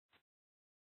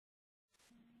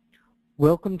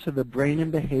Welcome to the Brain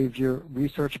and Behavior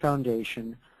Research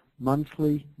Foundation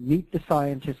monthly Meet the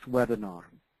Scientist webinar.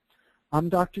 I'm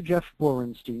Dr. Jeff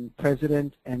Borenstein,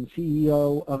 President and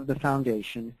CEO of the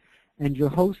Foundation, and your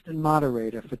host and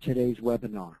moderator for today's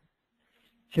webinar.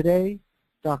 Today,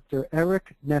 Dr.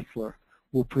 Eric Nestler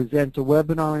will present a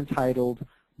webinar entitled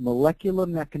Molecular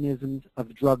Mechanisms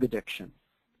of Drug Addiction.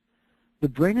 The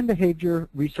Brain and Behavior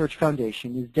Research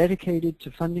Foundation is dedicated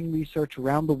to funding research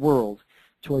around the world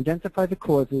to identify the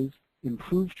causes,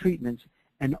 improve treatments,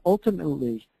 and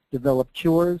ultimately develop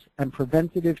cures and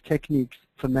preventative techniques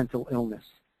for mental illness.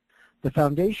 The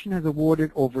Foundation has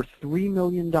awarded over $3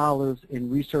 million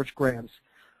in research grants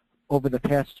over the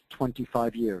past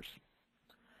 25 years.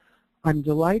 I'm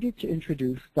delighted to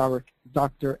introduce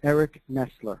Dr. Eric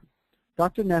Nestler.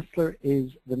 Dr. Nestler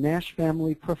is the Nash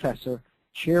Family Professor,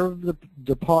 Chair of the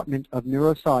Department of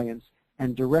Neuroscience,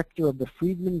 and Director of the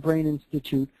Friedman Brain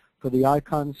Institute for the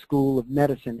Icahn School of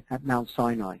Medicine at Mount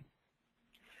Sinai.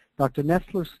 Dr.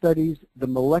 Nestler studies the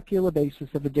molecular basis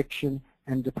of addiction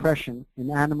and depression in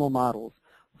animal models,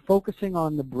 focusing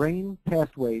on the brain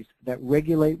pathways that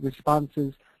regulate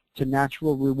responses to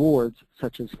natural rewards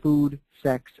such as food,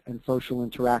 sex, and social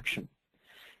interaction.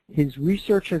 His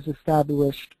research has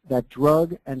established that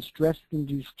drug and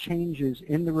stress-induced changes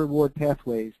in the reward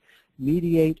pathways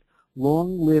mediate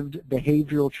long-lived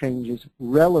behavioral changes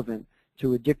relevant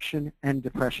to addiction and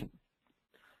depression.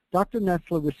 Dr.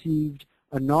 Nestler received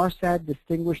a NARSAD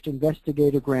Distinguished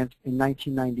Investigator Grant in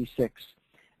 1996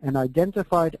 and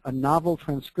identified a novel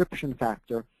transcription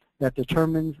factor that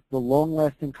determines the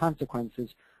long-lasting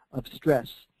consequences of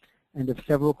stress and of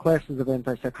several classes of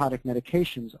antipsychotic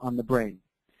medications on the brain.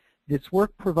 This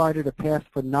work provided a path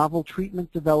for novel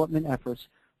treatment development efforts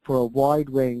for a wide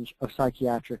range of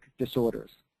psychiatric disorders.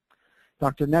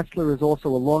 Dr. Nestler is also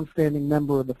a longstanding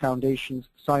member of the Foundation's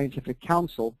Scientific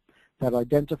Council that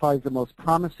identifies the most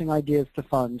promising ideas to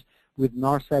fund with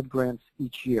NARSAD grants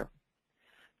each year.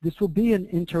 This will be an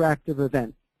interactive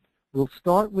event. We'll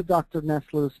start with Dr.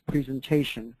 Nestler's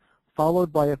presentation,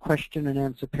 followed by a question and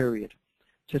answer period.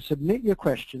 To submit your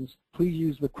questions, please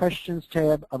use the Questions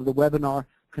tab of the webinar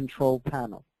control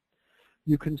panel.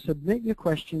 You can submit your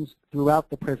questions throughout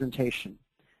the presentation.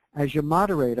 As your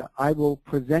moderator, I will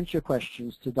present your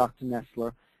questions to Dr.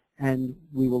 Nestler, and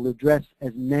we will address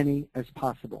as many as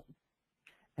possible.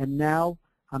 And now,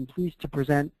 I'm pleased to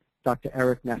present Dr.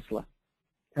 Eric Nestler.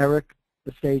 Eric,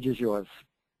 the stage is yours.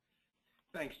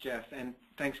 Thanks, Jeff, and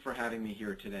thanks for having me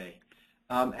here today.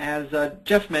 As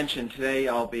Jeff mentioned, today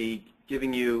I'll be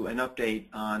giving you an update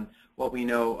on what we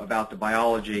know about the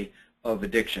biology of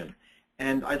addiction.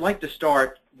 And I'd like to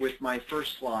start with my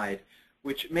first slide,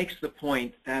 which makes the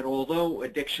point that although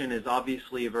addiction is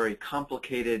obviously a very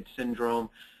complicated syndrome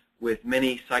with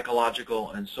many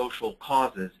psychological and social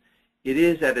causes, it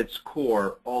is at its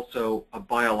core also a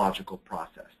biological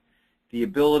process. The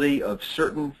ability of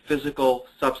certain physical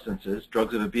substances,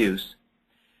 drugs of abuse,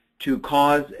 to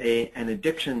cause an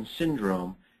addiction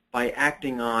syndrome by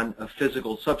acting on a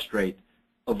physical substrate,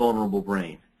 a vulnerable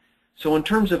brain. So in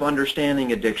terms of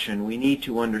understanding addiction, we need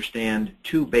to understand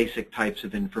two basic types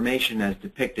of information as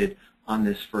depicted on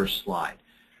this first slide.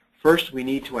 First, we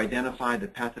need to identify the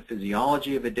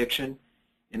pathophysiology of addiction,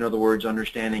 in other words,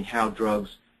 understanding how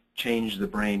drugs change the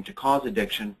brain to cause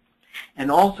addiction,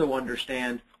 and also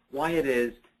understand why it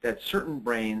is that certain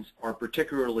brains are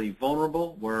particularly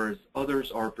vulnerable, whereas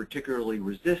others are particularly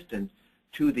resistant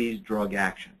to these drug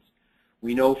actions.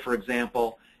 We know, for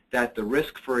example, that the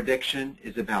risk for addiction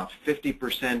is about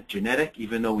 50% genetic,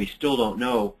 even though we still don't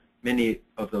know many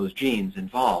of those genes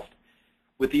involved,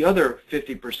 with the other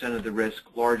 50% of the risk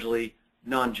largely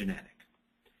non-genetic.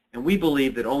 And we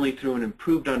believe that only through an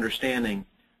improved understanding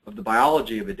of the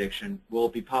biology of addiction will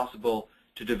it be possible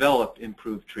to develop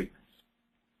improved treatments.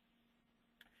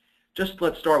 Just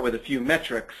let's start with a few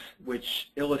metrics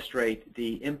which illustrate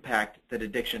the impact that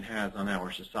addiction has on our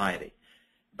society.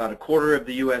 About a quarter of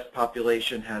the U.S.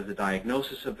 population has a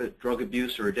diagnosis of drug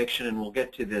abuse or addiction, and we'll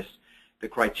get to the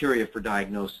criteria for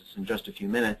diagnosis in just a few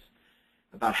minutes.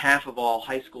 About half of all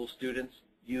high school students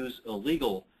use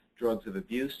illegal drugs of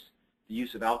abuse. The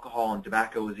use of alcohol and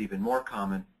tobacco is even more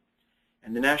common.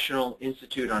 And the National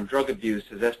Institute on Drug Abuse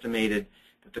has estimated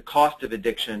that the cost of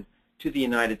addiction to the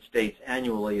United States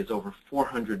annually is over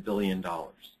 $400 billion.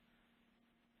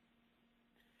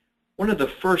 One of the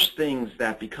first things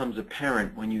that becomes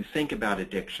apparent when you think about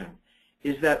addiction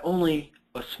is that only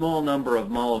a small number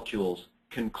of molecules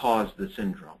can cause the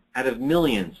syndrome. Out of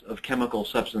millions of chemical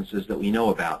substances that we know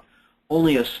about,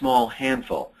 only a small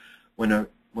handful, when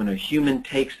a human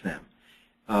takes them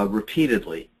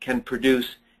repeatedly, can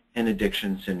produce an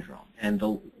addiction syndrome. And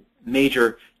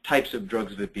major types of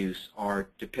drugs of abuse are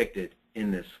depicted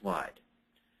in this slide.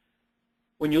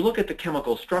 When you look at the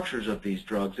chemical structures of these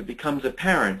drugs, it becomes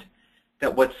apparent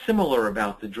that what's similar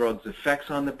about the drug's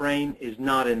effects on the brain is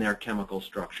not in their chemical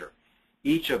structure.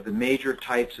 Each of the major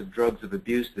types of drugs of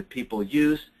abuse that people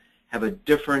use have a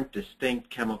different, distinct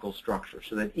chemical structure,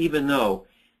 so that even though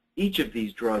each of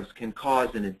these drugs can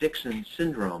cause an addiction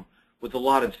syndrome with a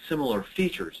lot of similar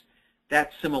features,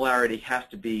 that similarity has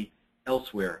to be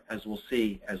elsewhere, as we'll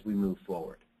see as we move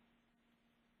forward.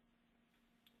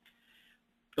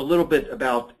 A little bit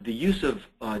about the use of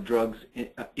drugs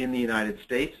in the United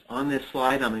States. On this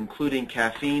slide, I'm including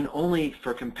caffeine only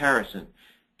for comparison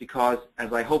because,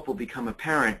 as I hope will become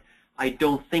apparent, I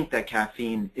don't think that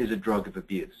caffeine is a drug of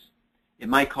abuse. It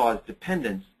might cause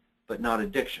dependence, but not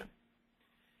addiction.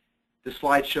 The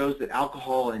slide shows that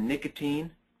alcohol and nicotine,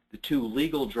 the two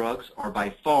legal drugs, are by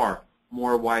far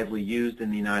more widely used in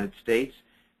the United States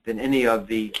than any of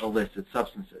the illicit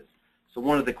substances. So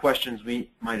one of the questions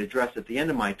we might address at the end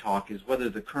of my talk is whether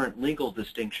the current legal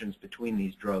distinctions between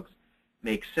these drugs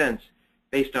make sense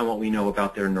based on what we know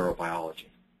about their neurobiology.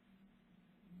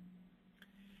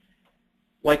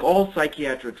 Like all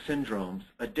psychiatric syndromes,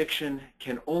 addiction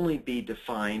can only be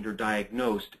defined or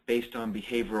diagnosed based on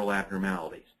behavioral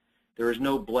abnormalities. There is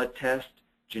no blood test,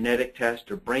 genetic test,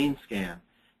 or brain scan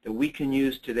that we can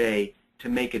use today to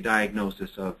make a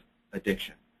diagnosis of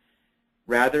addiction.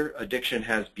 Rather, addiction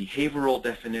has behavioral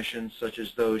definitions such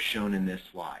as those shown in this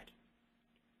slide.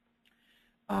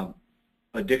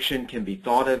 Addiction can be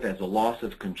thought of as a loss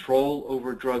of control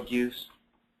over drug use,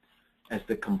 as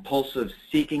the compulsive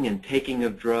seeking and taking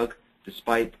of drug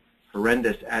despite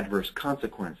horrendous adverse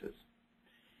consequences.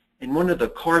 And one of the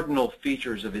cardinal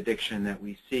features of addiction that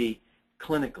we see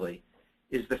clinically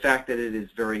is the fact that it is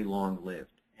very long-lived.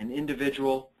 An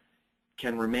individual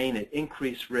can remain at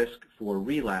increased risk for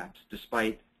relapse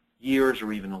despite years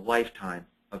or even a lifetime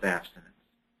of abstinence.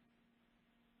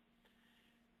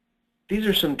 These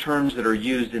are some terms that are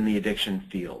used in the addiction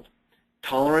field.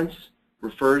 Tolerance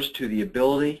refers to the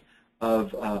ability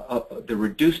of the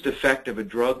reduced effect of a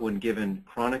drug when given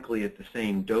chronically at the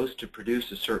same dose to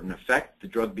produce a certain effect. The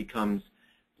drug becomes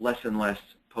less and less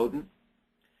potent.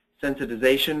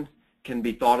 Sensitization can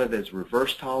be thought of as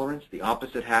reverse tolerance. The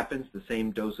opposite happens. The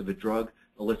same dose of a drug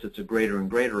elicits a greater and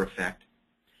greater effect.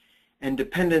 And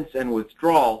dependence and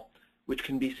withdrawal, which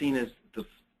can be seen as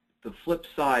the flip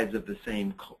sides of the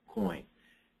same coin.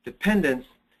 Dependence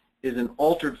is an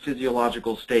altered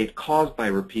physiological state caused by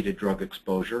repeated drug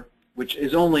exposure, which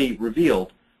is only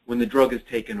revealed when the drug is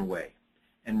taken away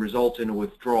and results in a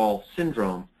withdrawal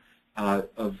syndrome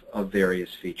of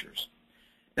various features.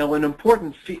 Now, an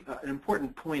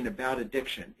important point about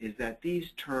addiction is that these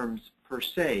terms per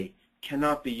se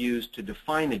cannot be used to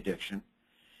define addiction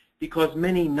because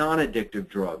many non-addictive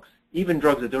drugs, even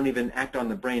drugs that don't even act on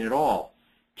the brain at all,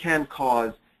 can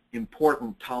cause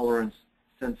important tolerance,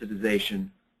 sensitization,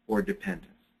 or dependence.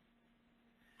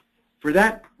 For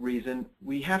that reason,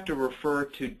 we have to refer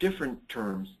to different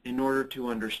terms in order to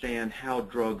understand how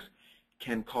drugs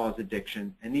can cause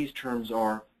addiction, and these terms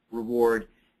are reward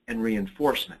and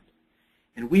reinforcement.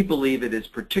 And we believe it is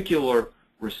particular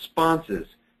responses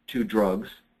to drugs,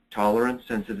 tolerance,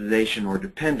 sensitization, or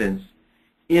dependence,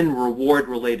 in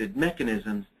reward-related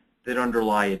mechanisms that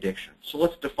underlie addiction. So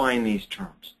let's define these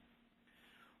terms.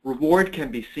 Reward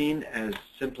can be seen as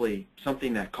simply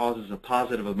something that causes a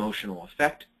positive emotional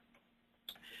effect.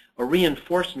 A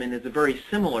reinforcement is a very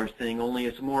similar thing, only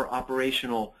it's a more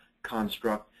operational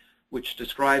construct which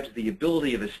describes the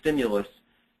ability of a stimulus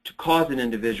to cause an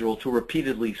individual to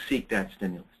repeatedly seek that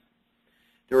stimulus.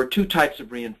 There are two types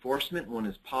of reinforcement. One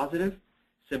is positive,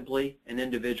 simply an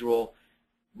individual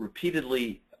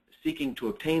repeatedly seeking to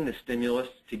obtain the stimulus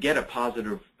to get a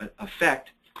positive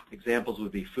effect. Examples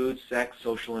would be food, sex,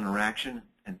 social interaction,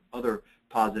 and other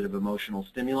positive emotional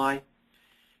stimuli.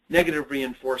 Negative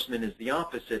reinforcement is the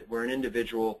opposite, where an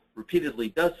individual repeatedly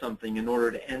does something in order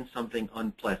to end something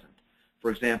unpleasant. For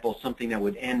example, something that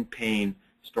would end pain,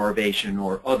 starvation,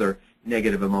 or other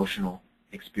negative emotional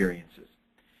experiences.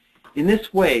 In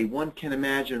this way, one can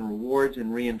imagine rewards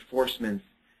and reinforcements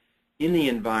in the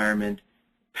environment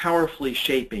powerfully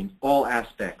shaping all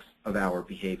aspects of our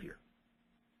behavior.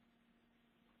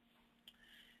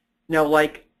 Now,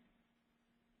 like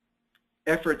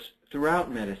efforts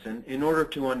throughout medicine, in order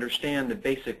to understand the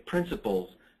basic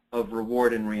principles of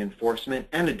reward and reinforcement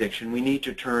and addiction, we need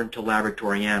to turn to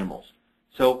laboratory animals.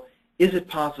 So, is it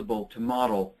possible to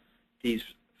model these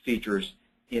features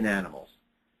in animals?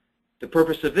 The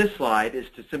purpose of this slide is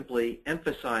to simply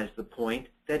emphasize the point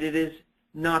that it is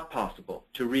not possible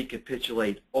to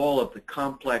recapitulate all of the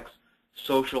complex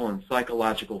social and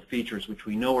psychological features which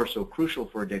we know are so crucial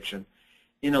for addiction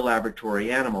in a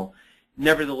laboratory animal.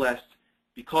 Nevertheless,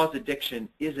 because addiction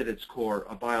is at its core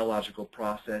a biological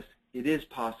process, it is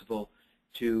possible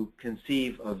to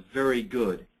conceive of very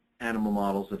good animal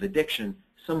models of addiction,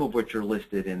 some of which are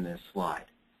listed in this slide.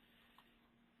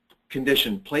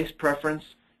 Conditioned place preference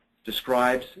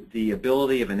describes the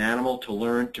ability of an animal to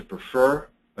learn to prefer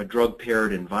a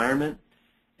drug-paired environment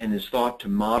and is thought to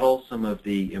model some of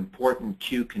the important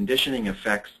cue conditioning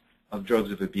effects of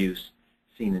drugs of abuse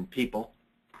seen in people.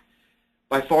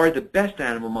 By far the best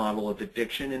animal model of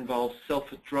addiction involves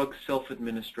drug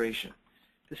self-administration.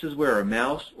 This is where a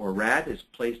mouse or rat is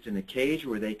placed in a cage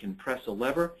where they can press a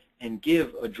lever and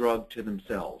give a drug to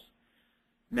themselves.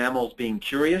 Mammals, being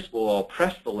curious, will all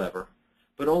press the lever,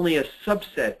 but only a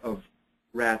subset of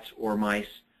rats or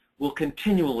mice will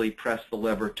continually press the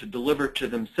lever to deliver to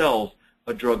themselves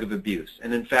a drug of abuse.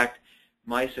 And in fact,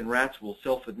 mice and rats will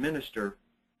self-administer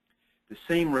the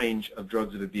same range of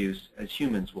drugs of abuse as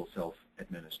humans will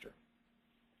self-administer.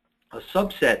 A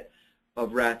subset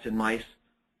of rats and mice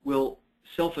will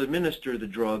self-administer the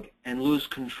drug and lose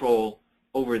control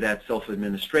over that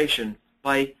self-administration.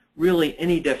 By really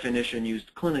any definition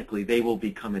used clinically, they will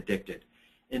become addicted.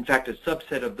 In fact, a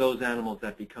subset of those animals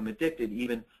that become addicted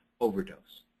even overdose.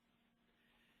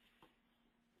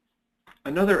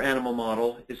 Another animal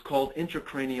model is called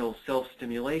intracranial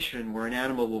self-stimulation, where an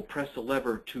animal will press a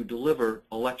lever to deliver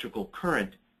electrical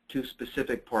current to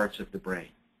specific parts of the brain.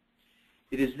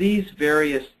 It is these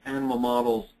various animal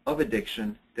models of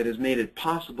addiction that has made it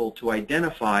possible to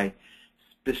identify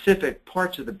specific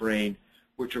parts of the brain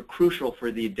which are crucial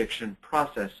for the addiction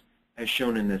process, as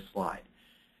shown in this slide.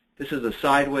 This is a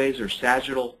sideways or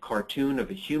sagittal cartoon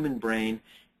of a human brain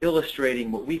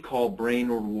illustrating what we call brain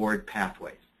reward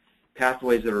pathways.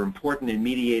 Pathways that are important in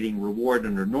mediating reward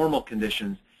under normal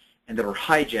conditions and that are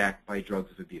hijacked by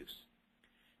drugs of abuse.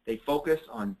 They focus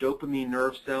on dopamine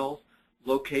nerve cells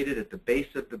located at the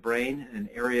base of the brain in an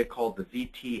area called the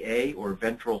VTA, or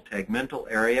ventral tegmental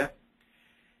area.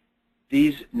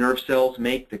 These nerve cells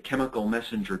make the chemical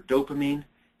messenger dopamine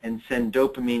and send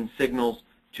dopamine signals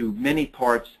to many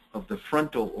parts of the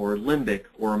frontal or limbic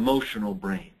or emotional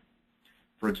brain.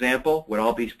 For example, what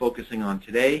I'll be focusing on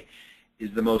today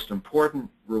is the most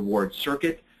important reward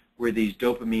circuit, where these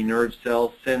dopamine nerve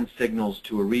cells send signals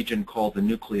to a region called the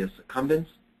nucleus accumbens.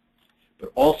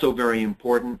 But also very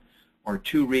important are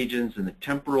two regions in the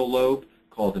temporal lobe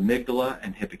called amygdala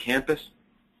and hippocampus,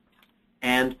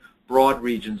 and broad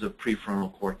regions of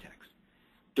prefrontal cortex.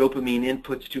 Dopamine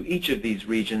inputs to each of these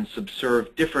regions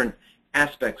subserve different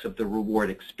aspects of the reward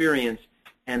experience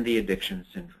and the addiction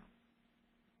syndrome.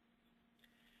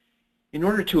 In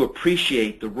order to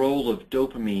appreciate the role of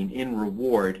dopamine in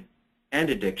reward and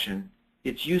addiction,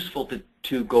 it's useful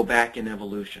to go back in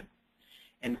evolution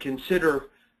and consider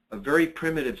a very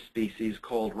primitive species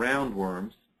called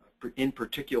roundworms, in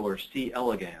particular C.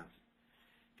 elegans.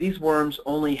 These worms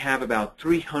only have about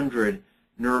 300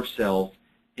 nerve cells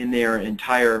in their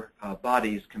entire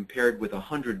bodies, compared with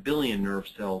 100 billion nerve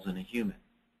cells in a human.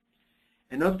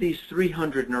 And of these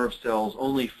 300 nerve cells,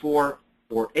 only 4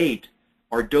 or 8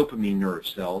 are dopamine nerve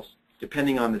cells,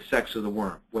 depending on the sex of the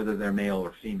worm, whether they're male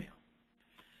or female.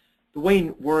 The way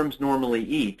worms normally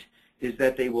eat is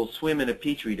that they will swim in a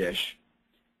petri dish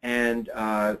and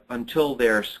until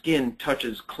their skin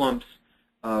touches clumps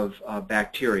of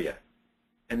bacteria,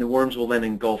 and the worms will then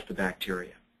engulf the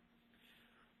bacteria.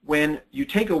 When you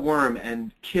take a worm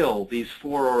and kill these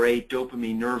 4 or 8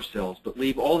 dopamine nerve cells but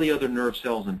leave all the other nerve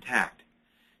cells intact,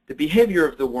 the behavior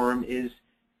of the worm is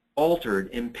altered,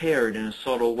 impaired in a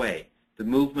subtle way. The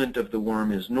movement of the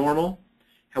worm is normal.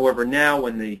 However, now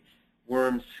when the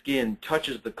worm's skin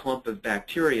touches the clump of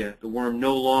bacteria, the worm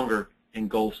no longer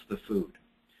engulfs the food.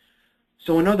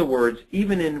 So in other words,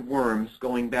 even in worms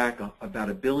going back about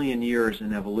 1 billion years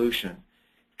in evolution,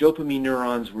 dopamine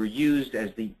neurons were used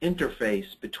as the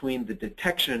interface between the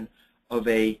detection of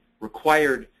a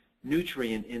required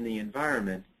nutrient in the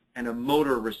environment and a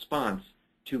motor response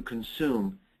to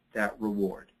consume that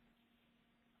reward.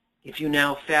 If you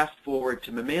now fast forward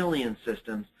to mammalian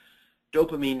systems,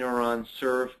 dopamine neurons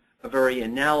serve a very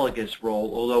analogous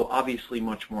role, although obviously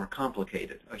much more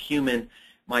complicated. A human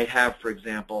might have, for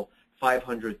example,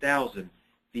 500,000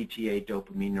 VTA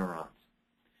dopamine neurons,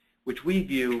 which we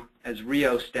view as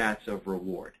rheostats of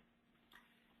reward.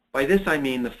 By this I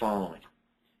mean the following.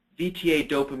 VTA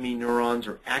dopamine neurons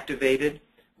are activated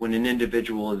when an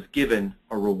individual is given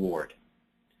a reward.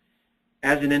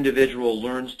 As an individual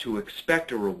learns to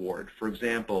expect a reward, for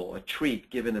example, a treat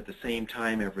given at the same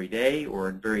time every day or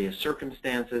in various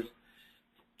circumstances,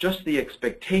 Just the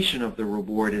expectation of the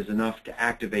reward is enough to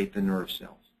activate the nerve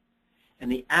cells.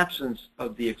 And the absence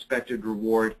of the expected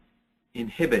reward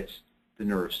inhibits the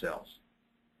nerve cells.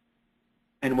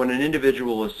 And when an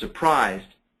individual is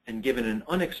surprised and given an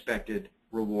unexpected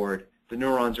reward, the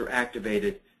neurons are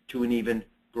activated to an even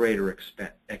greater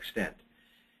extent.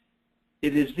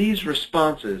 It is these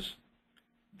responses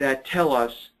that tell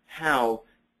us how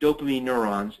dopamine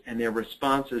neurons and their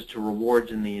responses to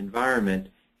rewards in the environment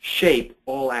shape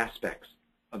all aspects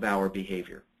of our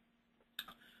behavior.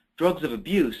 Drugs of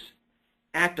abuse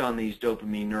act on these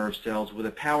dopamine nerve cells with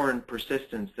a power and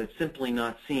persistence that's simply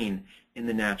not seen in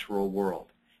the natural world.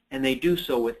 And they do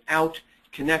so without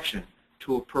connection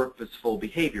to a purposeful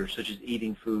behavior, such as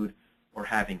eating food or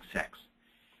having sex.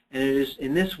 And it is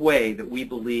in this way that we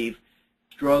believe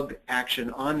drug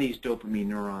action on these dopamine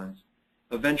neurons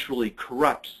eventually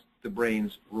corrupts the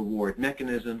brain's reward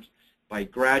mechanisms by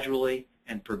gradually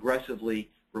and progressively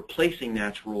replacing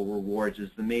natural rewards as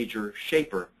the major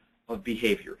shaper of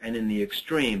behavior. And in the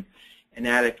extreme, an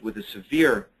addict with a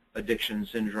severe addiction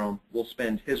syndrome will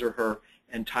spend his or her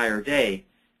entire day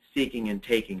seeking and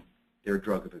taking their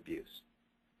drug of abuse.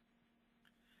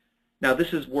 Now,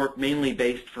 this is work mainly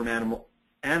based from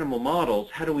animal models.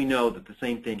 How do we know that the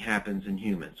same thing happens in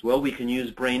humans? Well, we can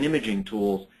use brain imaging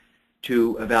tools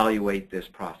to evaluate this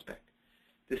prospect.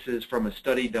 This is from a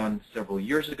study done several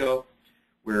years ago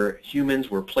where humans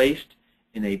were placed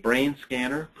in a brain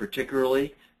scanner,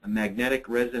 particularly a magnetic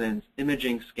resonance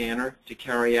imaging scanner, to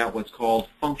carry out what's called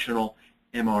functional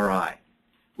MRI,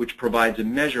 which provides a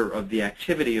measure of the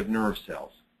activity of nerve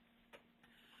cells.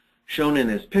 Shown in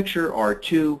this picture are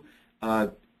two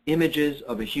images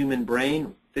of a human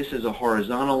brain. This is a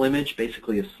horizontal image,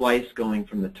 basically a slice going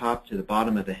from the top to the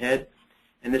bottom of the head,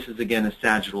 and this is again a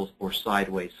sagittal or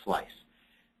sideways slice.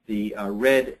 The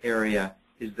red area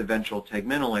is the ventral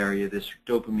tegmental area, this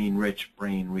dopamine-rich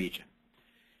brain region.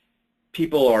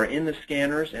 People are in the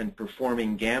scanners and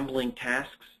performing gambling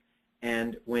tasks,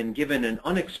 and when given an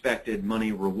unexpected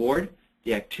money reward,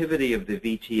 the activity of the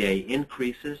VTA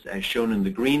increases, as shown in the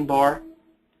green bar.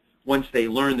 Once they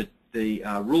learn the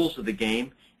rules of the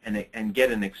game and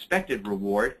get an expected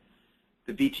reward,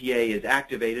 the VTA is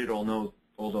activated,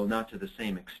 although not to the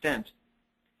same extent.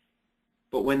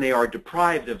 But when they are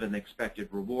deprived of an expected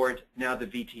reward, now the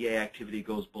VTA activity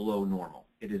goes below normal.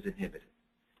 It is inhibited.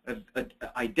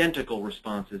 Identical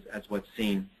responses as what's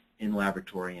seen in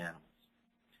laboratory animals.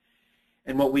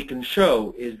 And what we can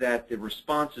show is that the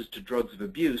responses to drugs of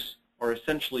abuse are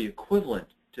essentially equivalent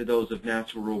to those of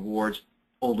natural rewards,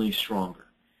 only stronger.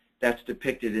 That's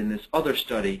depicted in this other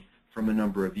study from a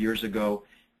number of years ago,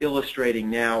 illustrating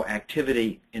now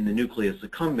activity in the nucleus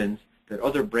accumbens, that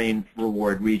other brain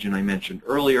reward region I mentioned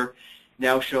earlier,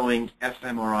 now showing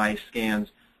fMRI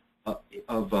scans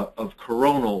of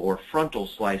coronal or frontal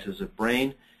slices of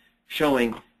brain,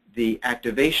 showing the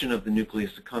activation of the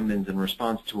nucleus accumbens in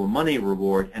response to a money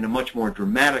reward and a much more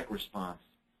dramatic response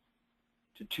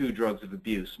to two drugs of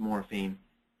abuse, morphine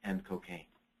and cocaine.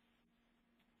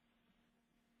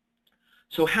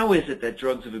 So how is it that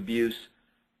drugs of abuse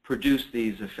produce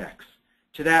these effects?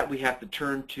 To that, we have to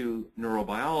turn to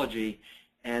neurobiology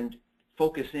and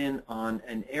focus in on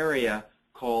an area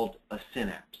called a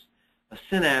synapse. A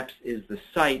synapse is the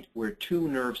site where two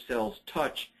nerve cells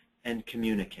touch and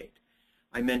communicate.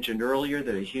 I mentioned earlier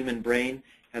that a human brain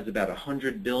has about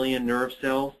 100 billion nerve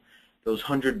cells. Those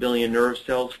 100 billion nerve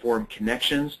cells form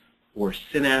connections or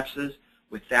synapses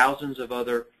with thousands of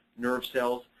other nerve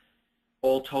cells.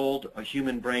 All told, a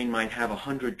human brain might have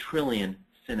 100 trillion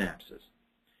synapses.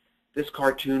 This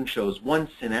cartoon shows one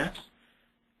synapse.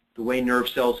 The way nerve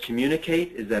cells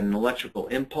communicate is that an electrical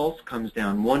impulse comes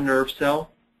down one nerve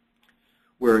cell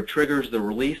where it triggers the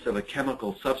release of a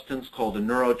chemical substance called a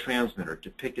neurotransmitter,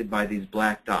 depicted by these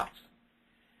black dots.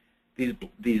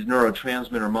 These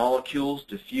neurotransmitter molecules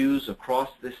diffuse across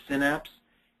this synapse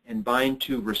and bind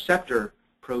to receptor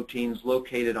proteins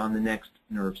located on the next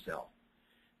nerve cell.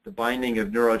 The binding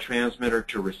of neurotransmitter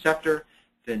to receptor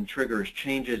then triggers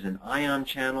changes in ion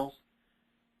channels,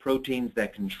 proteins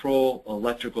that control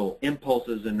electrical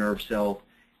impulses in nerve cells,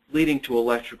 leading to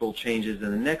electrical changes in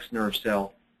the next nerve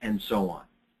cell, and so on.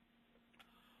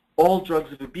 All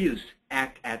drugs of abuse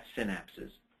act at synapses.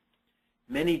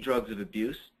 Many drugs of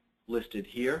abuse, listed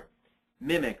here,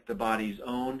 mimic the body's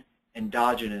own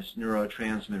endogenous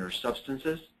neurotransmitter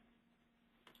substances.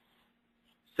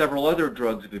 Several other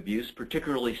drugs of abuse,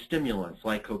 particularly stimulants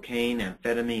like cocaine,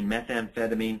 amphetamine,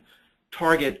 methamphetamine,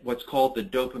 target what's called the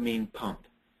dopamine pump.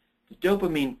 The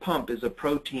dopamine pump is a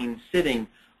protein sitting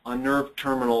on nerve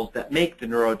terminals that make the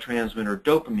neurotransmitter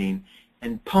dopamine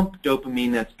and pump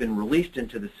dopamine that's been released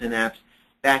into the synapse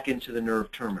back into the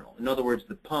nerve terminal. In other words,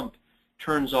 the pump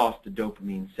turns off the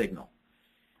dopamine signal.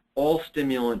 All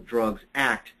stimulant drugs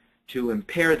act to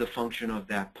impair the function of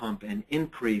that pump and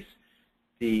increase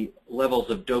the levels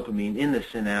of dopamine in the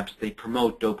synapse. They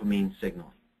promote dopamine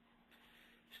signaling.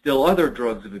 Still, other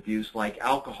drugs of abuse, like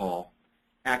alcohol,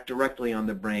 act directly on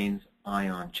the brain's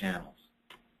ion channels.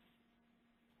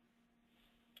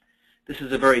 This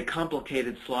is a very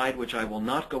complicated slide which I will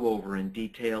not go over in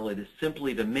detail. It is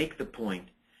simply to make the point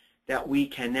that we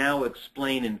can now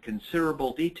explain in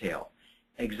considerable detail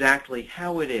exactly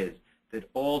how it is that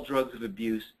all drugs of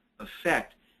abuse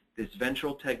affect this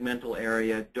ventral tegmental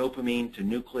area dopamine to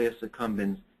nucleus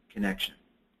accumbens connection.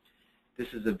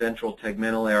 This is a ventral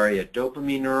tegmental area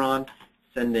dopamine neuron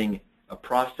sending a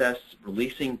process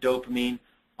releasing dopamine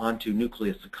onto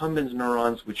nucleus accumbens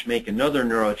neurons, which make another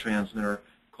neurotransmitter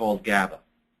called GABA.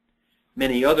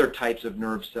 Many other types of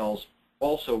nerve cells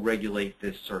also regulate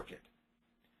this circuit.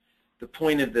 The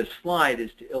point of this slide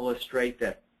is to illustrate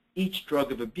that each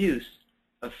drug of abuse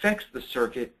affects the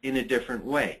circuit in a different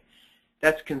way.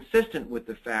 That's consistent with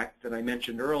the fact that I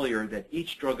mentioned earlier that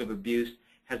each drug of abuse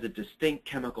has a distinct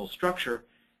chemical structure,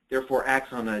 therefore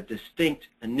acts on a distinct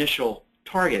initial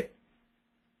target.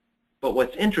 But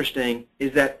what's interesting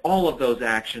is that all of those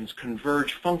actions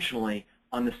converge functionally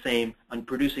on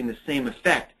producing the same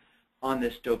effect on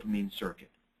this dopamine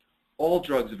circuit. All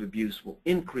drugs of abuse will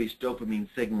increase dopamine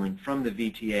signaling from the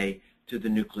VTA to the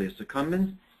nucleus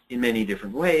accumbens in many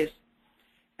different ways,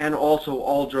 and also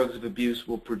all drugs of abuse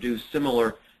will produce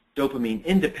similar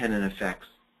dopamine-independent effects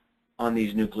on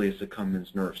these nucleus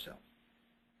accumbens nerve cells.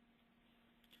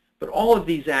 But all of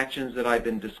these actions that I've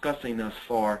been discussing thus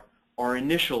far are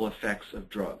initial effects of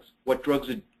drugs, what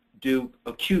drugs do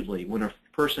acutely when a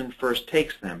person first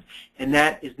takes them, and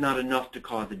that is not enough to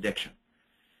cause addiction.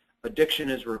 Addiction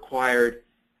is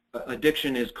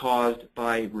caused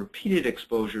by repeated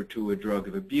exposure to a drug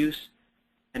of abuse,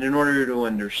 and in order to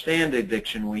understand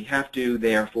addiction, we have to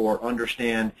therefore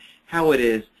understand how it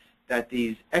is that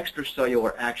these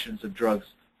extracellular actions of drugs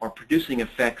are producing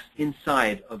effects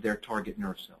inside of their target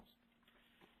nerve cells.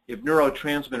 If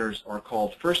neurotransmitters are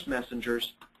called first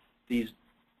messengers, these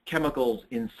chemicals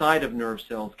inside of nerve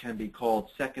cells can be called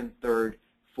second, third,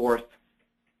 fourth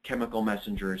chemical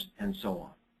messengers, and so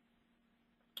on.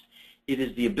 It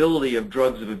is the ability of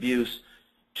drugs of abuse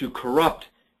to corrupt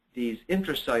these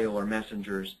intracellular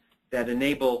messengers that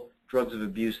enable drugs of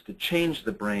abuse to change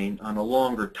the brain on a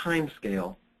longer time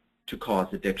scale to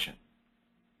cause addiction.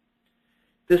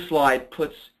 This slide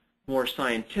puts more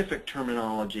scientific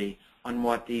terminology on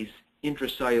what these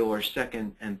intracellular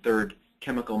second and third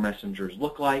chemical messengers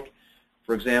look like.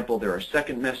 For example, there are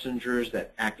second messengers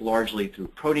that act largely through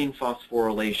protein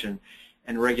phosphorylation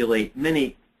and regulate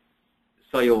many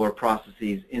cellular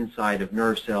processes inside of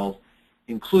nerve cells,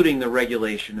 including the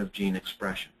regulation of gene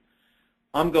expression.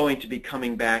 I'm going to be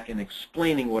coming back and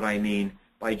explaining what I mean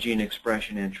by gene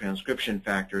expression and transcription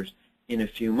factors in a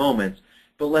few moments,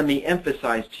 but let me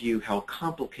emphasize to you how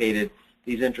complicated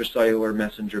these intracellular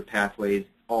messenger pathways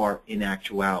are in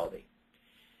actuality.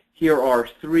 Here are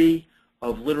 3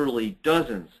 of literally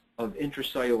dozens of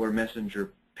intracellular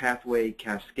messenger pathway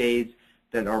cascades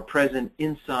that are present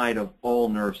inside of all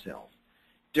nerve cells.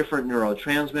 Different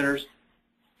neurotransmitters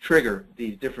trigger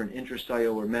these different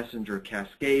intracellular messenger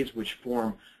cascades, which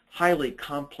form highly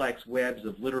complex webs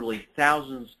of literally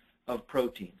thousands of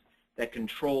proteins that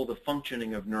control the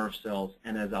functioning of nerve cells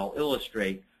and, as I'll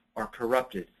illustrate, are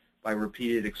corrupted by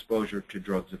repeated exposure to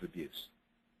drugs of abuse.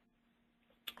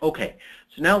 Okay,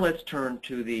 so now let's turn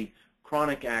to the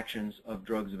chronic actions of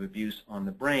drugs of abuse on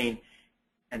the brain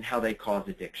and how they cause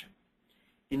addiction.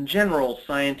 In general,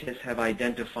 scientists have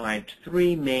identified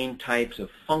 3 main types of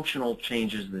functional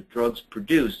changes that drugs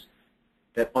produce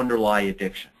that underlie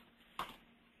addiction.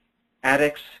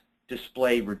 Addicts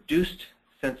display reduced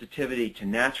sensitivity to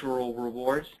natural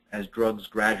rewards as drugs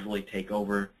gradually take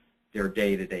over their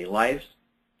day-to-day lives.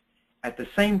 At the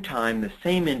same time, the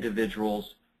same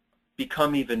individuals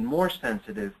become even more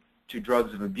sensitive to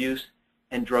drugs of abuse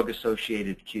and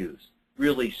drug-associated cues,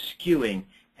 really skewing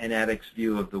an addict's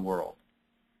view of the world.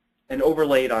 And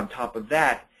overlaid on top of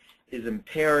that is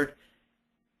impaired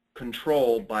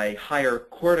control by higher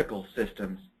cortical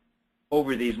systems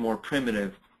over these more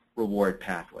primitive reward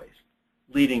pathways,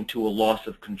 leading to a loss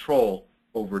of control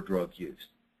over drug use.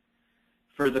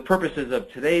 For the purposes of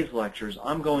today's lectures,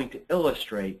 I'm going to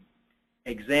illustrate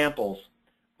examples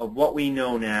of what we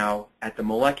know now at the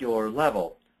molecular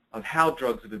level of how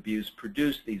drugs of abuse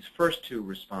produce these first 2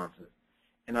 responses.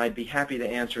 And I'd be happy to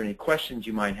answer any questions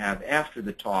you might have after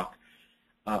the talk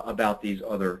about these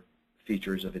other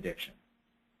features of addiction.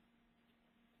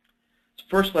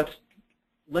 First,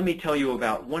 let me tell you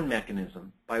about one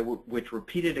mechanism by which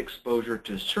repeated exposure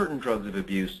to certain drugs of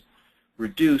abuse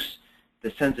reduce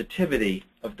the sensitivity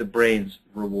of the brain's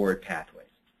reward pathways.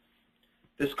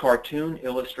 This cartoon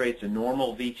illustrates a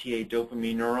normal VTA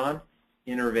dopamine neuron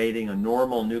innervating a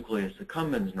normal nucleus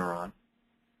accumbens neuron,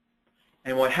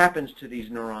 and what happens to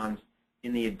these neurons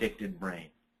in the addicted brain.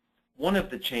 One of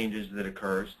the changes that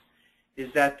occurs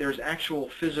is that there's actual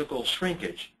physical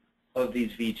shrinkage of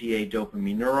these VTA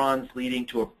dopamine neurons, leading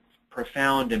to a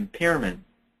profound impairment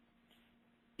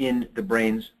in the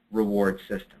brain's reward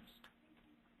systems.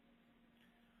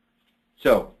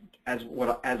 So, as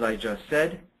I just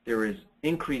said, there is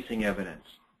increasing evidence,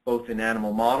 both in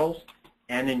animal models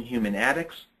and in human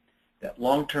addicts, that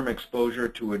long-term exposure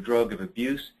to a drug of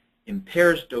abuse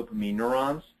impairs dopamine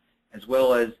neurons, as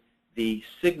well as the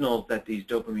signals that these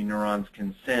dopamine neurons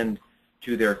can send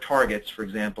to their targets, for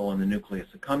example, in the nucleus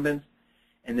accumbens,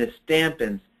 and this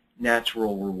dampens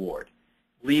natural reward,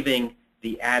 leaving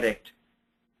the addict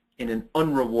in an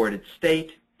unrewarded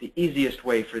state. The easiest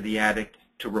way for the addict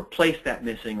to replace that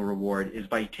missing reward is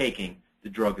by taking the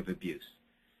drug of abuse.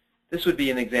 This would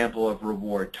be an example of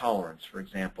reward tolerance, for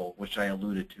example, which I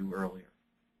alluded to earlier.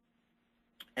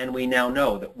 And we now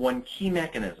know that one key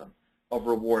mechanism of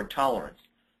reward tolerance,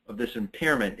 of this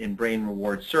impairment in brain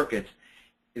reward circuits,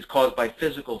 is caused by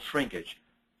physical shrinkage,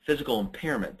 physical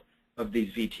impairment of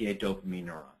these VTA dopamine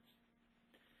neurons.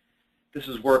 This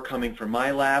is work coming from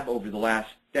my lab over the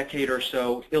last decade or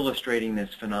so, illustrating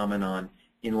this phenomenon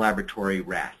in laboratory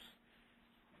rats.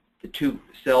 The two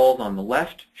cells on the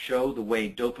left show the way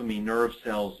dopamine nerve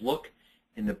cells look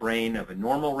in the brain of a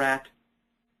normal rat,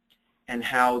 and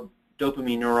how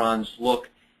dopamine neurons look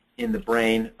in the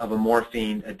brain of a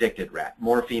morphine-addicted rat.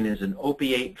 Morphine is an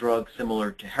opiate drug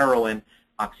similar to heroin,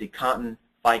 OxyContin,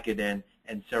 Vicodin,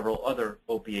 and several other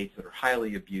opiates that are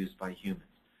highly abused by humans.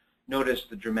 Notice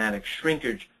the dramatic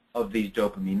shrinkage of these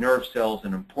dopamine nerve cells,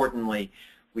 and importantly,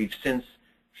 we've since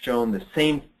shown the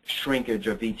same shrinkage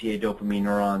of VTA dopamine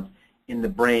neurons in the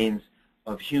brains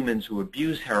of humans who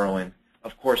abuse heroin.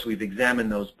 Of course, we've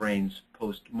examined those brains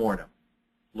post-mortem,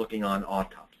 looking on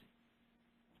autopsy.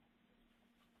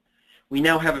 We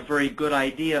now have a very good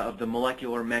idea of the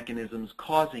molecular mechanisms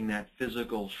causing that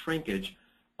physical shrinkage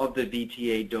of the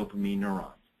VTA dopamine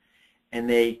neurons. And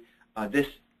this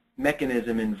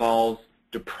mechanism involves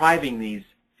depriving these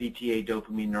VTA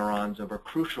dopamine neurons of a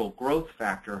crucial growth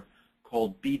factor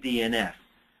called BDNF,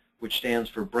 which stands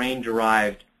for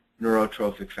brain-derived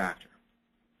neurotrophic factor.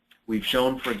 We've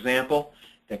shown, for example,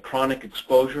 that chronic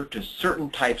exposure to certain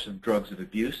types of drugs of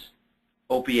abuse,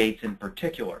 opiates in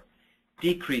particular,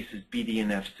 decreases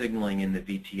BDNF signaling in the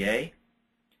VTA.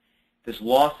 This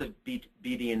loss of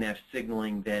BDNF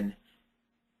signaling then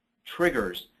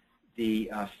triggers the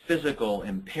physical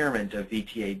impairment of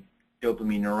VTA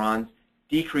dopamine neurons,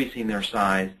 decreasing their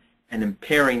size and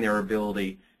impairing their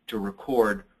ability to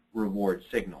record reward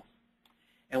signals.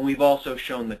 And we've also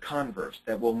shown the converse,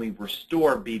 that when we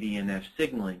restore BDNF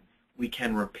signaling, we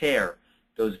can repair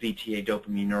those VTA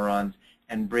dopamine neurons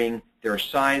and bring their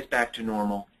size back to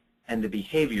normal and the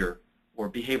behavior or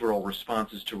behavioral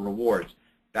responses to rewards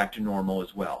back to normal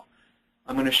as well.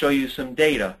 I'm going to show you some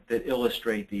data that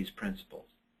illustrate these principles.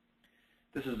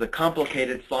 This is a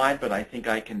complicated slide, but I think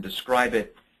I can describe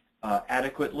it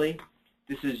adequately.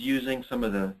 This is using some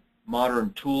of the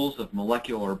modern tools of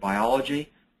molecular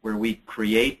biology, where we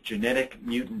create genetic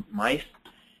mutant mice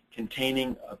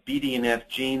containing a BDNF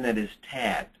gene that is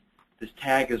tagged. This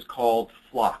tag is called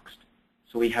floxed.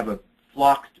 So we have a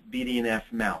floxed BDNF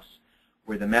mouse,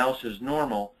 where the mouse is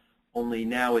normal, only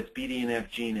now its BDNF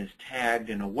gene is tagged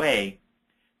in a way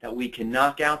that we can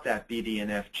knock out that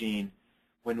BDNF gene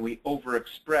when we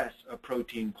overexpress a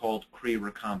protein called Cre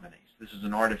recombinase. This is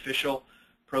an artificial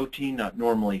protein not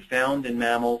normally found in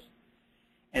mammals,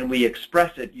 and we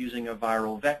express it using a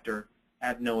viral vector,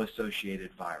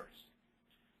 adeno-associated virus.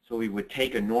 So we would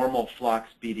take a normal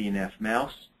floxed BDNF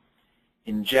mouse,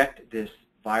 inject this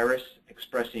virus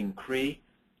expressing Cre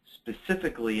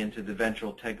specifically into the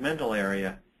ventral tegmental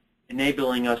area,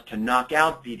 enabling us to knock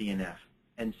out BDNF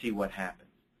and see what happens.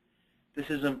 This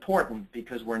is important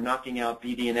because we're knocking out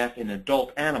BDNF in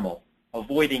adult animal,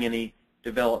 avoiding any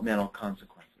developmental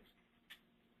consequences.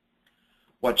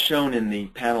 What's shown in the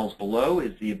panels below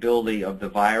is the ability of the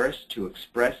virus to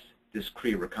express this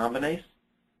Cre recombinase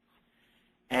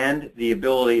and the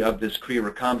ability of this Cre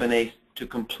recombinase to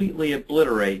completely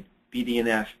obliterate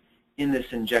BDNF in this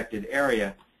injected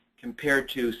area compared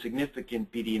to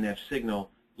significant BDNF signal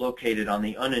located on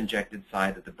the uninjected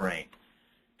side of the brain.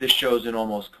 This shows an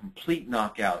almost complete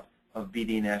knockout of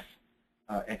BDNF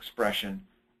expression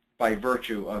by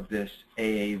virtue of this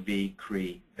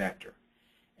AAV-Cre vector.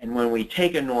 And when we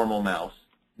take a normal mouse,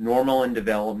 normal in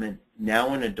development,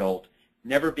 now an adult,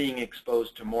 never being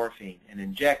exposed to morphine, and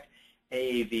inject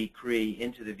AAV-Cre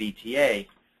into the VTA,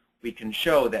 we can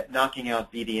show that knocking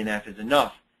out BDNF is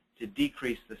enough to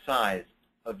decrease the size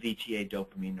of VTA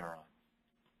dopamine neurons.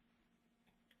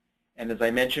 And as I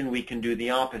mentioned, we can do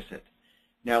the opposite.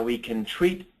 Now we can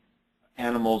treat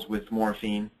animals with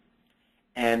morphine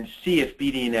and see if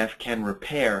BDNF can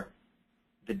repair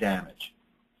the damage.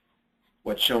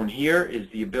 What's shown here is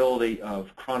the ability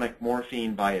of chronic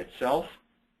morphine by itself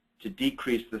to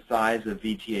decrease the size of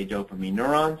VTA dopamine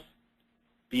neurons.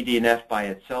 BDNF by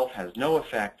itself has no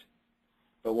effect,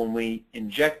 but when we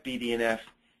inject BDNF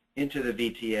into the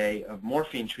VTA of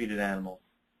morphine-treated animals,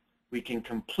 we can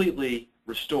completely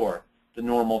restore the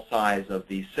normal size of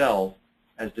these cells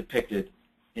as depicted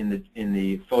in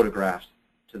the photographs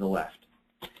to the left.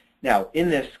 Now, in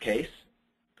this case,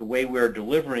 the way we're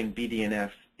delivering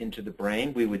BDNF into the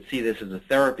brain, we would see this as a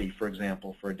therapy, for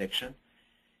example, for addiction,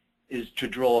 is to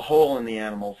drill a hole in the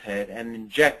animal's head and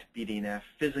inject BDNF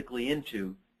physically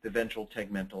into the ventral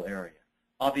tegmental area.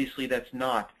 Obviously, that's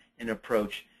not an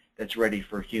approach that's ready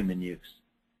for human use.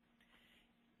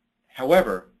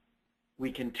 However,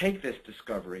 we can take this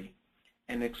discovery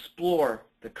and explore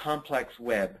the complex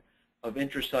web of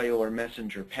intracellular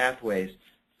messenger pathways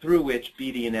through which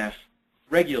BDNF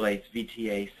regulates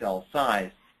VTA cell size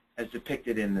as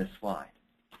depicted in this slide.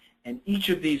 And each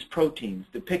of these proteins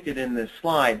depicted in this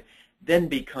slide then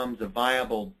becomes a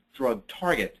viable drug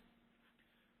target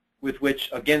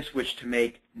against which to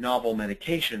make novel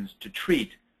medications to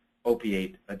treat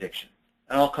opiate addiction.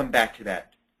 And I'll come back to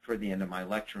that toward the end of my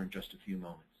lecture in just a few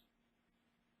moments.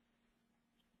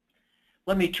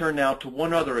 Let me turn now to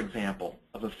one other example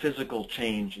of a physical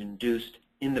change induced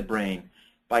in the brain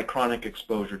by chronic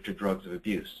exposure to drugs of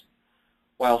abuse.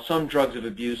 While some drugs of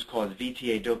abuse cause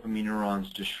VTA dopamine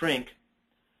neurons to shrink,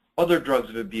 other drugs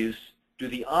of abuse do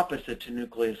the opposite to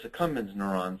nucleus accumbens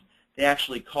neurons. They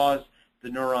actually cause the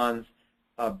neurons'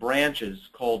 branches,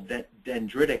 called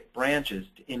dendritic branches,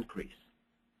 to increase.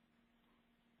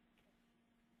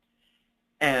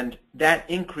 And that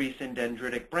increase in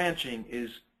dendritic branching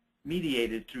is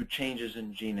mediated through changes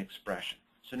in gene expression.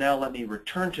 So now let me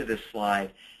return to this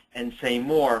slide and say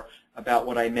more about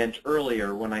what I meant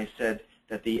earlier when I said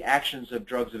that the actions of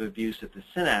drugs of abuse at the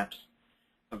synapse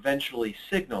eventually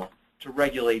signal to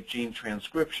regulate gene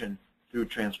transcription through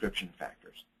transcription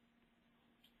factors.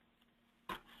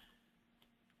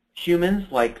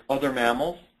 Humans, like other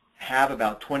mammals, have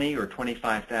about 20 or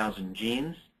 25,000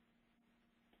 genes.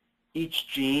 Each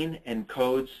gene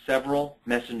encodes several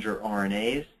messenger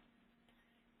RNAs.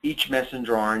 Each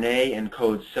messenger RNA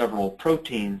encodes several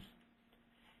proteins.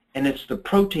 And it's the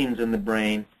proteins in the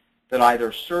brain that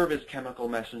either serve as chemical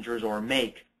messengers or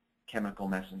make chemical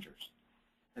messengers.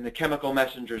 And the chemical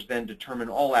messengers then determine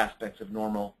all aspects of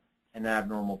normal and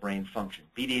abnormal brain function.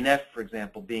 BDNF, for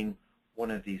example, being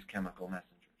one of these chemical messengers.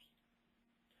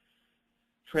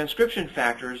 Transcription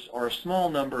factors are a small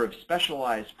number of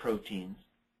specialized proteins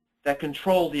that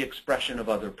control the expression of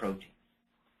other proteins.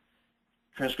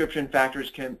 Transcription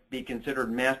factors can be considered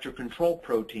master control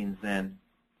proteins then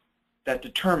that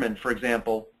determine, for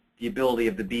example, the ability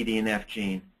of the BDNF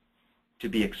gene to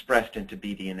be expressed into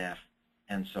BDNF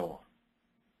and so on.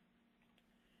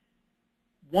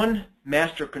 One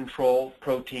master control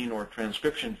protein or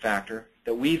transcription factor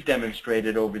that we've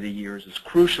demonstrated over the years is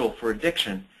crucial for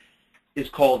addiction is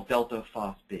called delta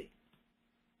Phos-B.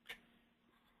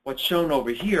 What's shown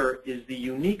over here is the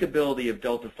unique ability of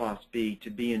delta Phos-B to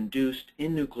be induced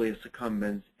in nucleus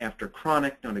accumbens after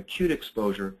chronic, not acute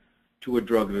exposure to a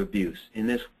drug of abuse, in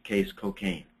this case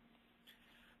cocaine.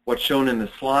 What's shown in the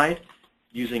slide,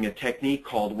 using a technique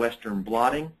called Western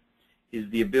blotting, is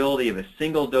the ability of a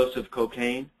single dose of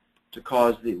cocaine to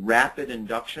cause the rapid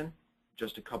induction,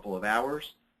 just a couple of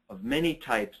hours, of many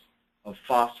types of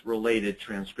Phos-related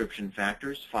transcription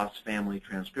factors, Phos family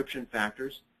transcription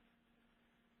factors.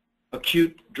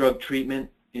 Acute drug treatment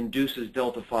induces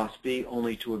delta Phos-B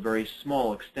only to a very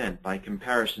small extent by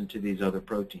comparison to these other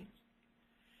proteins.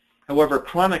 However,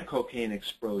 chronic cocaine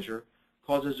exposure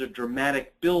causes a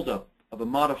dramatic buildup of a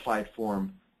modified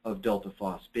form of delta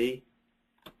Phos-B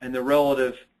and the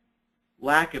relative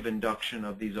lack of induction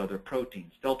of these other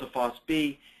proteins. Delta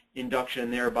Phos-B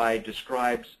induction thereby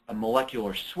describes a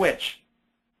molecular switch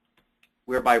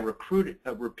whereby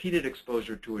repeated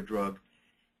exposure to a drug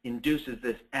induces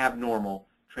this abnormal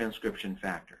transcription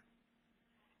factor.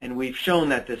 And we've shown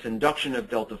that this induction of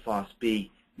delta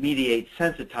Phos-B mediates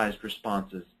sensitized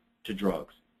responses to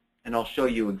drugs. And I'll show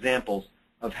you examples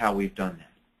of how we've done that.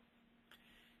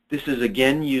 This is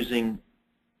again using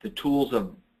the tools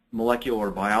of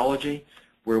molecular biology,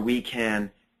 where we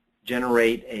can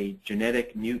generate a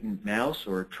genetic mutant mouse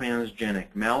or a transgenic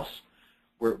mouse,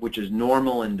 which is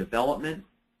normal in development,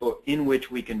 but in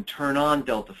which we can turn on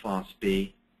delta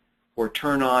phos-B or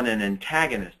turn on an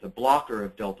antagonist, a blocker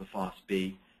of delta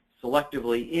phos-B,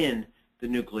 selectively in the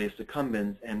nucleus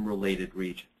accumbens and related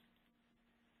regions.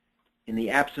 In the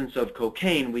absence of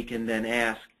cocaine, we can then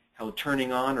ask how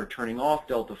turning on or turning off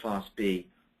delta phos-B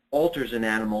alters an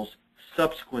animal's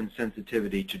subsequent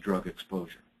sensitivity to drug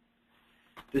exposure.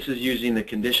 This is using the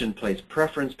conditioned place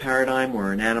preference paradigm,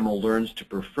 where an animal learns to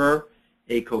prefer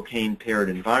a cocaine-paired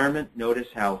environment. Notice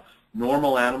how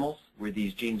normal animals, where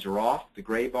these genes are off, the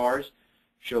gray bars,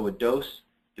 show a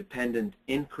dose-dependent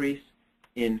increase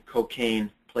in cocaine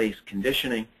place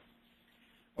conditioning,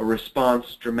 a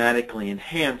response dramatically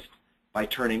enhanced by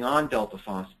turning on delta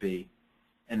phos-B,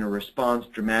 and a response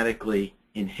dramatically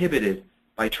inhibited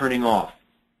by turning off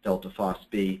delta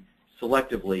phos-B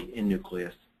selectively in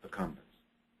nucleus accumbens.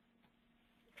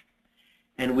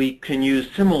 And we can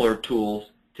use similar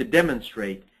tools to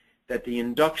demonstrate that the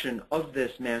induction of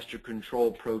this master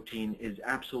control protein is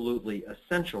absolutely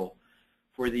essential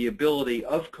for the ability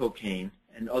of cocaine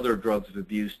and other drugs of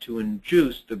abuse to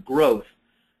induce the growth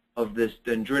of this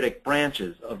dendritic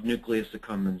branches of nucleus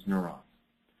accumbens neurons.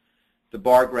 The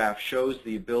bar graph shows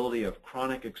the ability of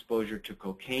chronic exposure to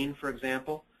cocaine, for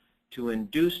example, to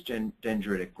induce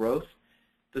dendritic growth.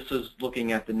 This is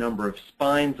looking at the number of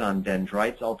spines on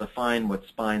dendrites. I'll define what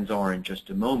spines are in just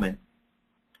a moment.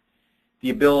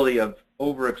 The ability of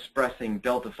overexpressing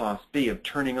delta phos-B, of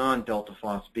turning on delta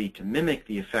phos-B to mimic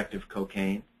the effect of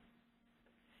cocaine,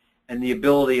 and the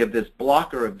ability of this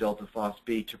blocker of delta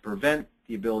phos-B to prevent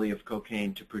the ability of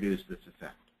cocaine to produce this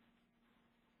effect.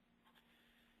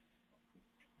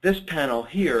 This panel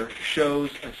here shows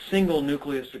a single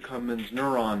nucleus accumbens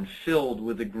neuron filled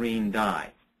with a green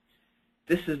dye.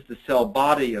 This is the cell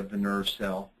body of the nerve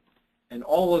cell, and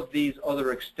all of these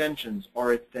other extensions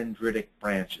are its dendritic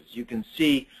branches. You can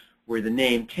see where the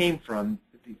name came from,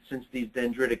 since these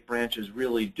dendritic branches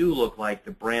really do look like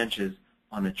the branches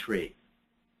on a tree.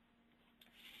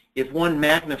 If one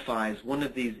magnifies one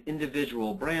of these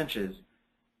individual branches,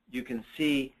 you can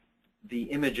see the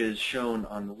images shown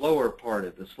on the lower part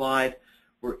of the slide,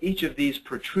 where each of these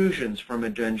protrusions from a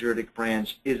dendritic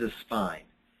branch is a spine.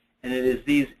 And it is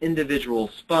these individual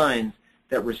spines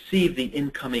that receive the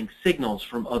incoming signals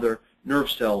from other nerve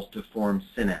cells to form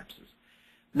synapses.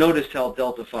 Notice how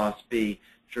delta phos-B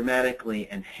dramatically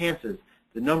enhances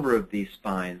the number of these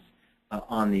spines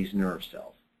on these nerve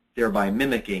cells, thereby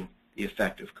mimicking the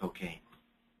effect of cocaine.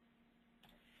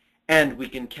 And we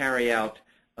can carry out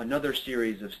another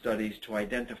series of studies to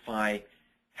identify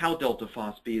how delta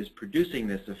phos-B is producing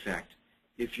this effect.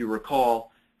 If you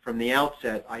recall, from the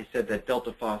outset, I said that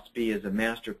delta phos-B is a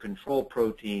master control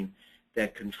protein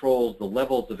that controls the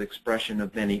levels of expression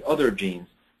of many other genes,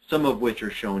 some of which are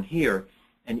shown here,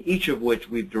 and each of which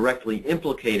we've directly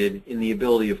implicated in the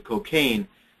ability of cocaine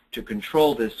to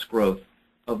control this growth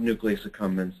of nucleus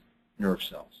accumbens nerve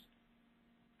cells.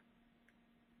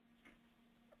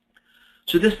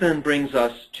 So this then brings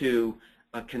us to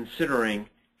considering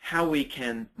how we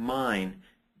can mine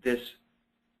this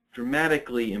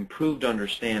dramatically improved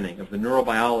understanding of the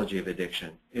neurobiology of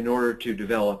addiction in order to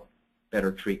develop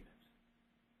better treatments.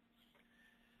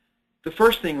 The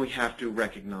first thing we have to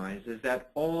recognize is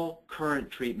that all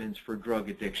current treatments for drug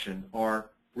addiction are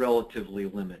relatively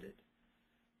limited.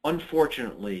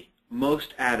 Unfortunately,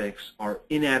 most addicts are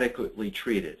inadequately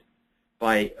treated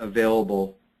by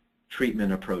available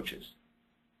treatment approaches.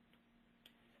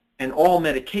 And all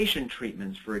medication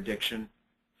treatments for addiction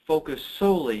focus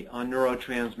solely on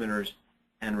neurotransmitters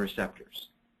and receptors.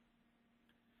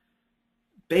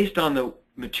 Based on the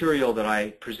material that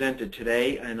I presented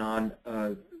today and on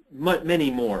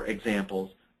many more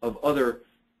examples of other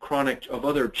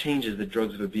changes that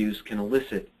drugs of abuse can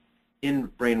elicit in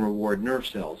brain reward nerve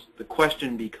cells, the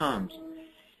question becomes,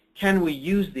 can we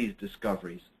use these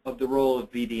discoveries of the role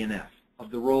of BDNF, of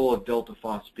the role of delta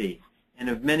phos-B, and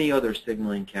of many other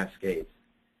signaling cascades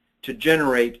to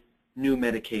generate new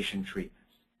medication treatments?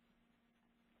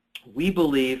 We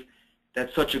believe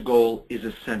that such a goal is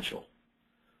essential.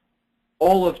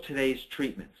 All of today's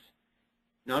treatments,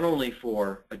 not only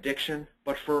for addiction,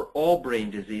 but for all brain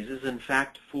diseases, in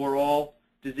fact, for all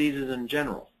diseases in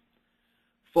general,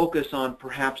 focus on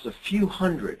perhaps a few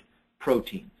hundred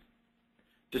proteins,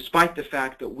 despite the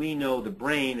fact that we know the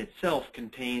brain itself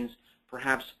contains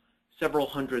perhaps several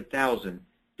 100,000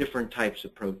 different types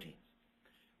of proteins.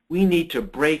 We need to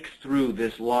break through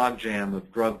this logjam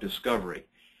of drug discovery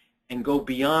and go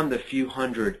beyond the few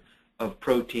hundred of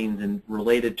proteins and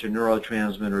related to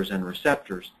neurotransmitters and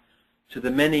receptors to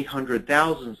the many hundred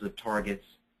thousands of targets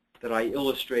that I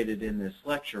illustrated in this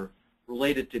lecture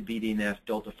related to BDNF,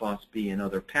 delta phos B, and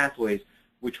other pathways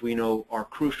which we know are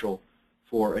crucial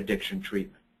for addiction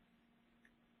treatment.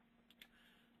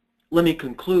 Let me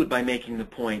conclude by making the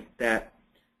point that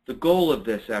the goal of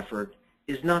this effort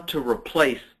is not to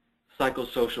replace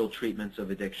psychosocial treatments of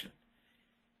addiction.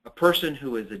 A person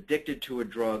who is addicted to a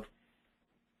drug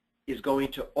is going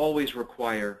to always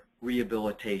require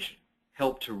rehabilitation,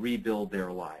 help to rebuild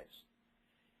their lives.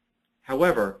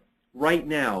 However, right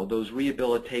now, those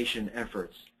rehabilitation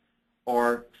efforts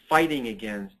are fighting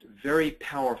against very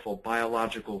powerful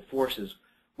biological forces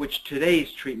which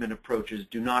today's treatment approaches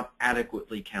do not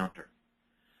adequately counter.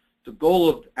 The goal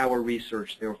of our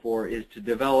research, therefore, is to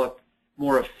develop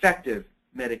more effective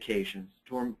medications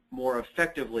to more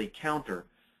effectively counter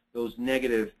those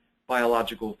negative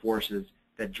biological forces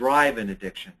that drive an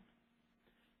addiction,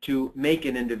 to make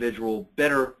an individual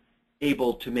better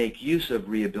able to make use of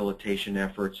rehabilitation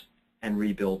efforts and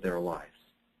rebuild their lives.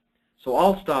 So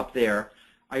I'll stop there.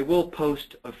 I will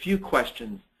post a few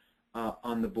questions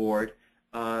on the board,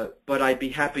 but I'd be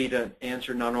happy to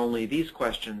answer not only these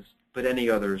questions, but any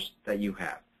others that you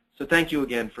have. So thank you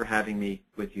again for having me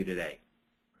with you today.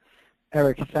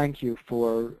 Eric, thank you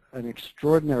for an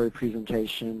extraordinary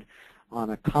presentation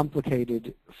on a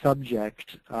complicated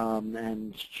subject,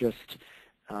 and just,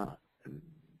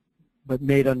 but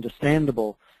made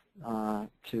understandable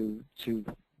to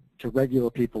regular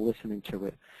people listening to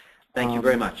it. Thank you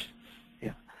very much.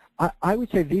 Yeah, I would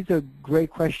say these are great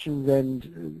questions,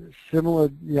 and similar.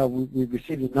 You know, we've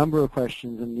received a number of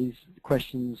questions, and these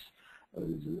questions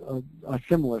are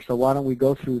similar. So why don't we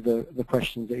go through the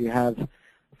questions that you have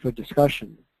for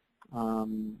discussion,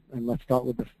 and let's start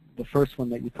with the first one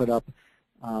that you put up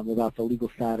about the legal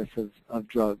status of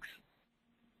drugs.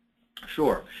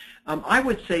 Sure. I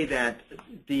would say that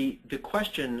the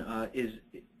question is,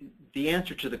 the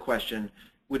answer to the question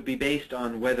would be based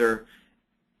on whether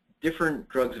different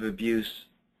drugs of abuse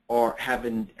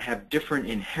have different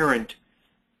inherent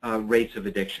rates of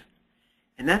addiction.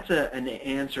 And that's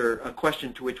a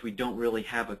question to which we don't really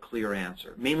have a clear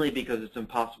answer, mainly because it's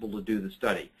impossible to do the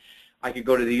study. I could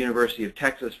go to the University of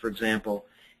Texas, for example,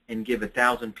 and give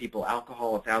 1,000 people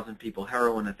alcohol, 1,000 people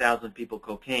heroin, 1,000 people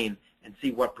cocaine, and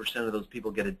see what % of those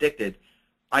people get addicted.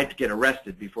 I'd get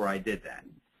arrested before I did that.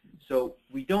 So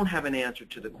we don't have an answer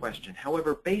to the question.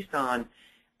 However, based on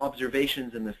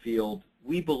observations in the field,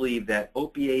 we believe that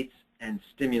opiates and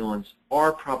stimulants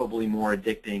are probably more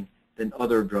addicting than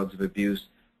other drugs of abuse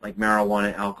like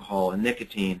marijuana, alcohol, and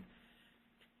nicotine,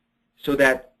 so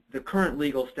that the current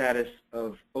legal status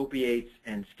of opiates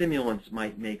and stimulants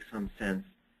might make some sense,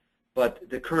 but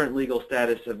the current legal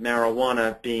status of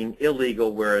marijuana being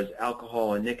illegal, whereas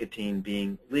alcohol and nicotine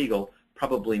being legal,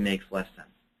 probably makes less sense.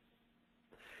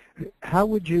 How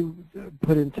would you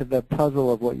put into the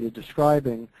puzzle of what you're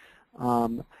describing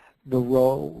the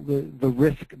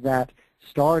risk that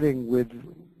starting with,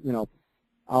 you know,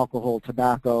 alcohol,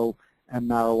 tobacco, and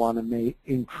marijuana may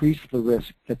increase the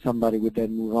risk that somebody would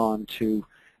then move on to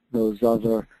those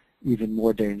other, even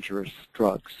more dangerous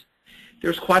drugs?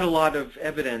 There's quite a lot of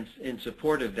evidence in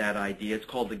support of that idea. It's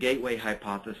called the gateway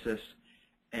hypothesis,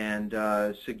 and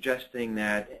suggesting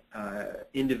that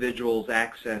individuals'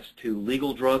 access to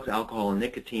legal drugs, alcohol and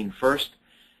nicotine first,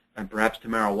 and perhaps to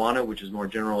marijuana, which is more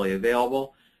generally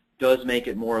available, does make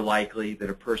it more likely that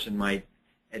a person might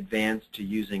advance to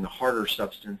using a harder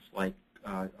substance like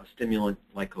a stimulant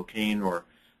like cocaine or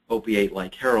opiate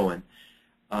like heroin.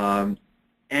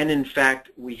 And in fact,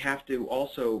 we have to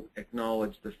also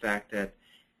acknowledge the fact that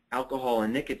alcohol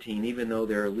and nicotine, even though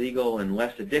they're legal and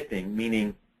less addicting,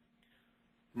 meaning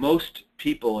most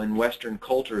people in Western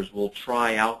cultures will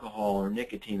try alcohol or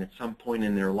nicotine at some point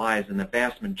in their lives, and the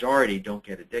vast majority don't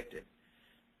get addicted.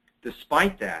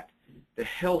 Despite that, the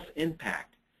health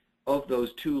impact of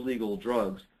those two legal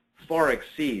drugs far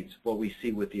exceeds what we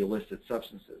see with the illicit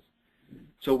substances.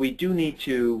 So we do need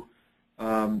to,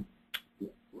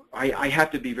 I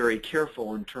have to be very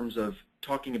careful in terms of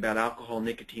talking about alcohol,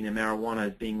 nicotine, and marijuana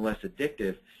as being less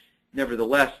addictive.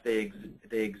 Nevertheless, they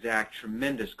exact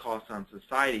tremendous costs on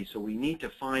society, so we need to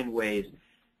find ways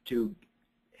to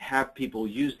have people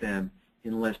use them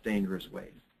in less dangerous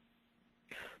ways.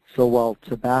 So while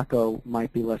tobacco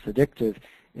might be less addictive,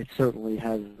 it certainly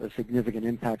has a significant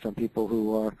impact on people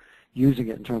who are using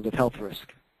it in terms of health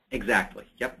risk. Exactly.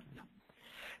 Yep.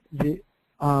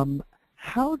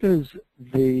 How does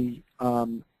the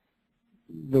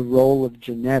role of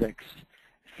genetics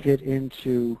fit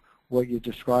into what you're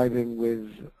describing with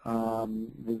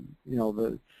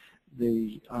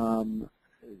the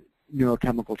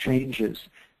neurochemical changes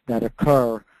that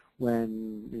occur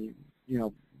when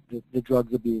the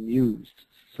drugs are being used.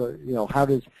 So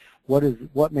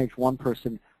what makes one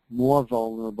person more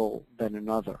vulnerable than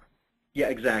another? Yeah,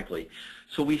 exactly.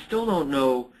 So we still don't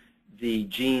know the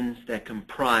genes that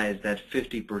comprise that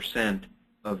 50%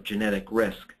 of genetic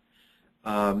risk,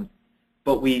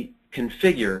 but we can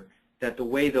figure that the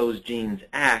way those genes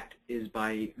act is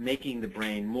by making the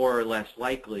brain more or less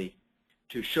likely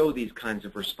to show these kinds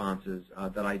of responses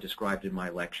that I described in my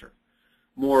lecture.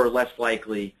 More or less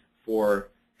likely for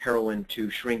heroin to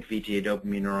shrink VTA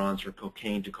dopamine neurons or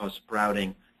cocaine to cause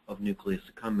sprouting of nucleus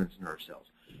accumbens nerve cells.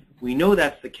 We know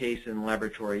that's the case in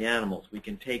laboratory animals. We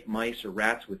can take mice or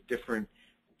rats with different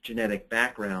genetic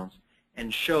backgrounds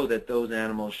and show that those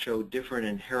animals show different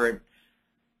inherent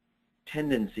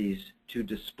tendencies to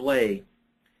display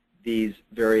these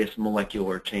various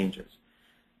molecular changes.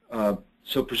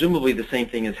 So presumably the same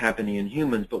thing is happening in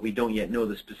humans, but we don't yet know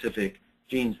the specific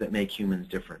genes that make humans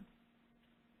different.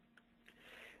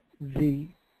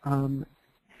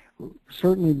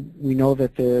 Certainly we know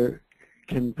that there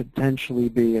can potentially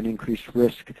be an increased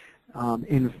risk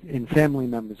in family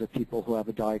members of people who have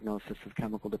a diagnosis of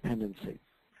chemical dependency.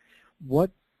 What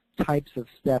types of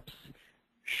steps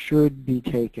should be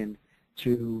taken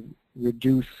to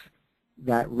reduce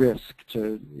that risk,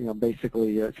 to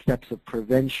basically steps of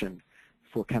prevention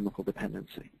for chemical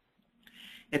dependency?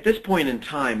 At this point in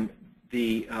time,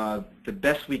 the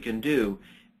best we can do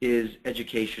is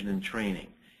education and training.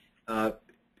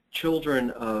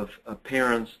 Children of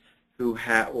parents who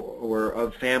have, or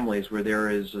of families where there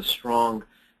is a strong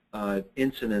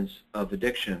incidence of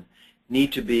addiction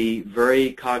need to be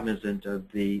very cognizant of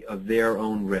their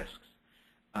own risks.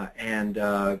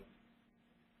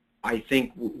 I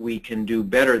think we can do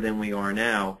better than we are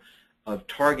now of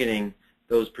targeting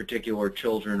those particular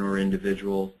children or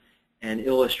individuals and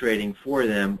illustrating for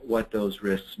them what those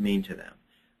risks mean to them.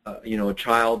 A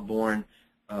child born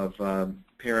of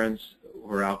parents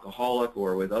who are alcoholic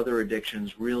or with other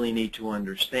addictions really need to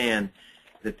understand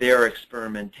that their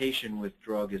experimentation with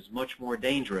drug is much more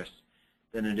dangerous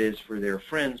than it is for their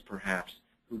friends, perhaps,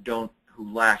 who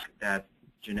lack that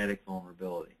genetic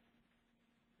vulnerability.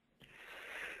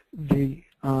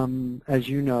 As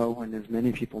you know, and as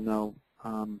many people know,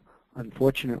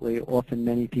 unfortunately, often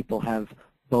many people have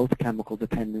both chemical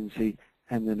dependency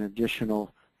and an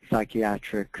additional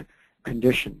psychiatric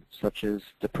condition, such as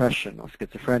depression or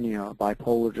schizophrenia or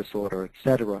bipolar disorder,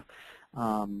 etc.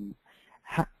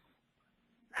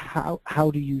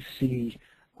 How do you see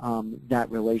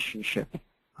that relationship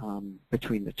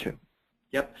between the two?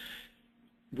 Yep.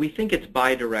 We think it's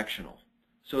bidirectional.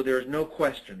 So there's no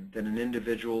question that an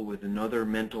individual with another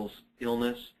mental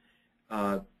illness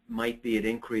might be at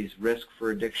increased risk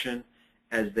for addiction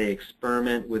as they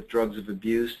experiment with drugs of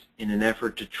abuse in an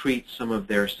effort to treat some of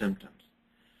their symptoms.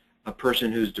 A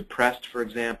person who's depressed, for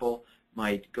example,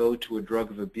 might go to a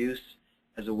drug of abuse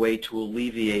as a way to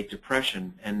alleviate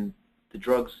depression, and the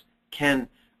drugs can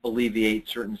alleviate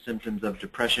certain symptoms of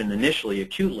depression initially,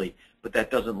 acutely, but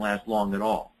that doesn't last long at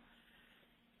all.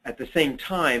 At the same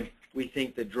time, we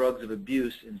think that drugs of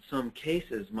abuse in some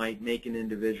cases might make an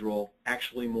individual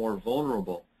actually more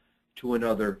vulnerable to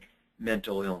another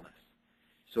mental illness.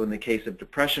 So in the case of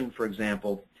depression, for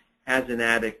example, as an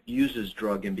addict uses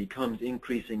drug and becomes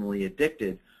increasingly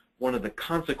addicted, one of the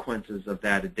consequences of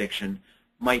that addiction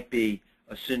might be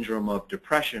a syndrome of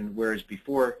depression, whereas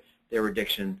before their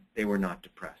addiction, they were not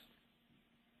depressed.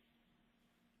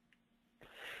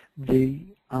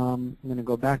 I'm going to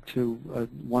go back to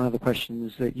one of the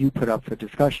questions that you put up for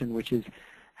discussion, which is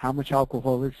how much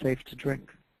alcohol is safe to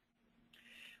drink?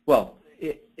 Well,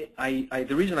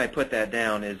 the reason I put that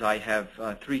down is I have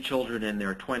 3 children in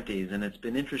their 20s, and it's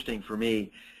been interesting for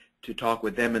me to talk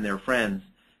with them and their friends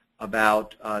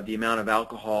about the amount of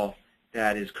alcohol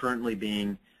that is currently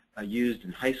being used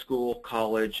in high school,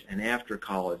 college, and after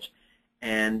college.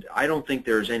 And I don't think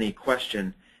there's any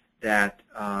question that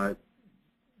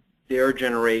their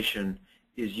generation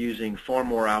is using far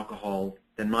more alcohol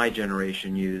than my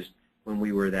generation used when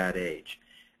we were that age.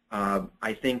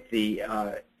 I think the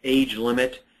age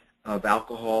limit of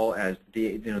alcohol as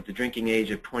the drinking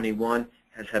age of 21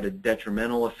 has had a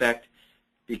detrimental effect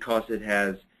because it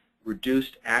has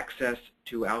reduced access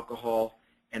to alcohol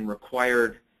and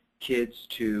required kids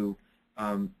to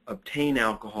obtain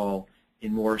alcohol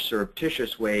in more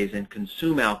surreptitious ways and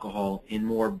consume alcohol in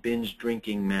more binge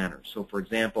drinking manners. So for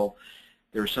example,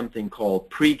 there's something called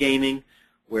pre-gaming,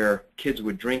 where kids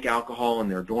would drink alcohol in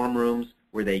their dorm rooms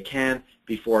where they can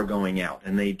before going out,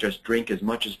 and they just drink as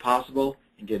much as possible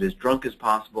and get as drunk as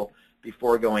possible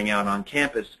before going out on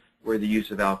campus where the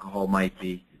use of alcohol might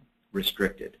be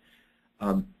restricted.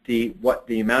 The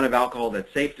amount of alcohol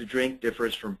that's safe to drink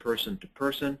differs from person to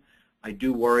person. I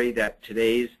do worry that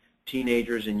today's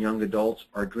teenagers and young adults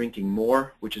are drinking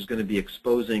more, which is going to be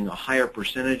exposing a higher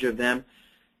percentage of them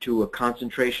to a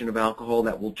concentration of alcohol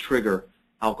that will trigger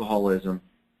alcoholism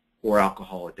or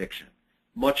alcohol addiction,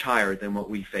 much higher than what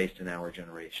we faced in our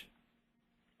generation.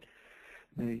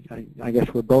 I guess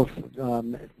we're both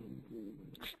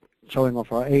showing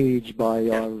off our age by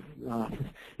our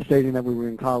stating that we were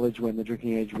in college when the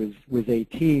drinking age was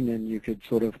 18 and you could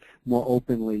sort of more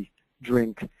openly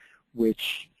drink,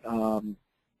 which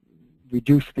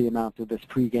reduced the amount of this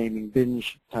pre-gaming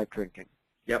binge type drinking.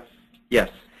 Yep. Yes.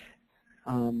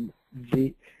 And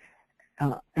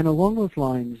along those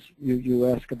lines, you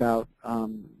ask about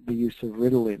the use of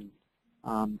Ritalin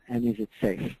and is it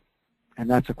safe? And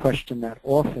that's a question that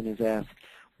often is asked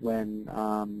when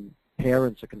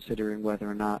parents are considering whether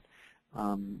or not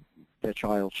their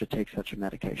child should take such a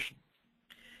medication.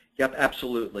 Yep,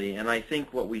 absolutely. And I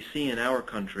think what we see in our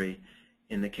country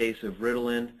in the case of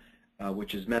Ritalin,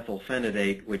 which is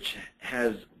methylphenidate, which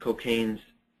has cocaine's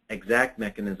exact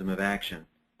mechanism of action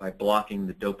by blocking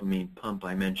the dopamine pump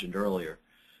I mentioned earlier.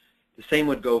 The same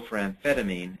would go for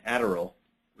amphetamine, Adderall,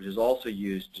 which is also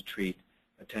used to treat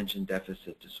attention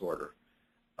deficit disorder.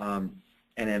 And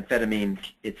amphetamine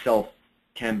itself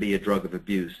can be a drug of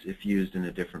abuse if used in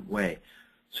a different way.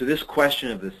 So this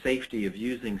question of the safety of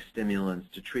using stimulants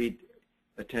to treat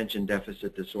attention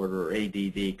deficit disorder, or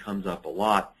ADD, comes up a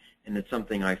lot, and it's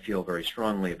something I feel very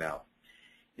strongly about.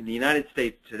 In the United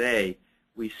States today,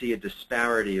 we see a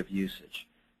disparity of usage.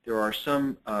 There are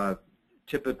some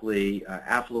typically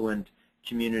affluent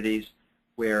communities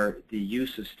where the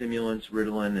use of stimulants,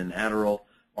 Ritalin and Adderall,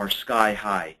 are sky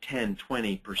high. 10,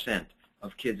 20%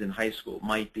 of kids in high school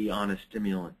might be on a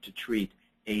stimulant to treat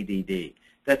ADD.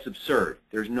 That's absurd.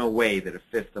 There's no way that a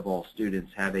fifth of all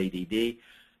students have ADD.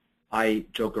 I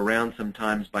joke around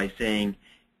sometimes by saying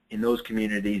in those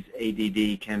communities,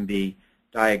 ADD can be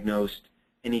diagnosed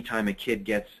anytime a kid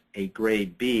gets a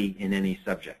grade B in any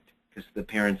subject, because the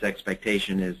parent's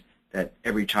expectation is that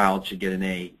every child should get an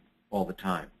A all the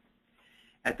time.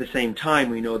 At the same time,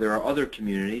 we know there are other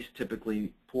communities,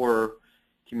 typically poorer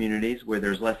communities, where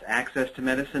there's less access to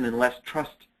medicine and less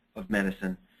trust of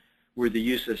medicine, where the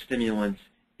use of stimulants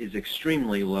is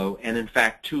extremely low and, in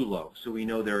fact, too low. So we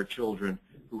know there are children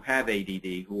who have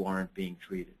ADD who aren't being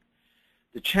treated.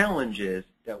 The challenge is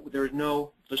that there's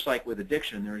no, just like with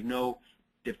addiction, there's no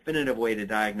definitive way to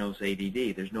diagnose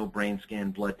ADD. There's no brain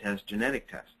scan, blood test, genetic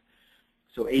test.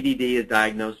 So ADD is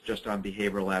diagnosed just on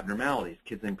behavioral abnormalities.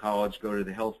 Kids in college go to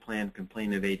the health plan,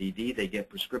 complain of ADD, they get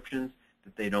prescriptions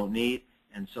that they don't need,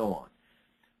 and so on.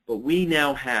 But we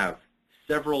now have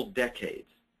several decades,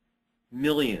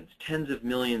 millions, tens of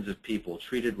millions of people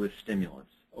treated with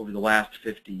stimulants over the last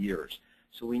 50 years.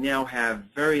 So we now have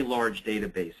very large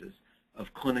databases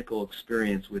of clinical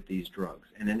experience with these drugs.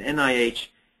 And an NIH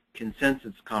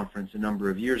consensus conference a number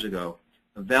of years ago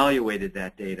evaluated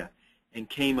that data and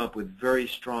came up with very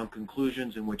strong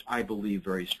conclusions in which I believe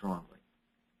very strongly.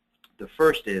 The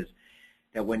first is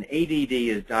that when ADD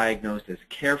is diagnosed as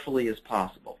carefully as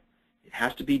possible, it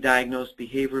has to be diagnosed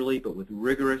behaviorally but with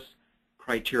rigorous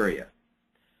criteria.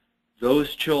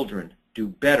 Those children do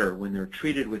better when they're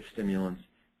treated with stimulants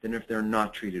than if they're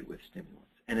not treated with stimulants.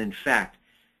 And in fact,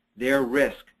 their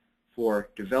risk for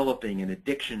developing an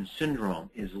addiction syndrome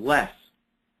is less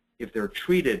if they're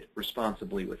treated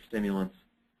responsibly with stimulants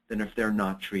than if they're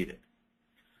not treated.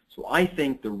 So I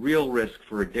think the real risk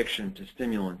for addiction to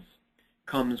stimulants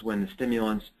comes when the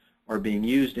stimulants are being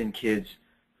used in kids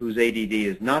whose ADD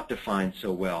is not defined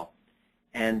so well,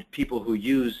 and people who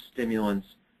use stimulants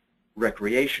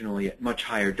recreationally at much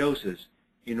higher doses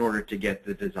in order to get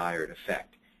the desired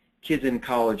effect. Kids in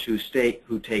college who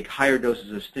take higher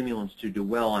doses of stimulants to do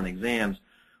well on exams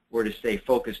or to stay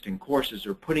focused in courses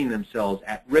are putting themselves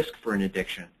at risk for an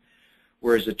addiction,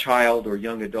 whereas a child or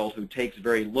young adult who takes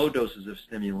very low doses of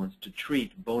stimulants to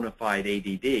treat bona fide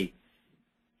ADD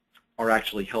are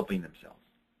actually helping themselves.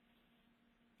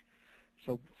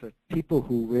 So for people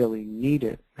who really need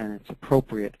it and it's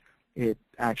appropriate, it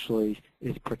actually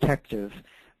is protective.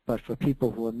 But for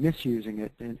people who are misusing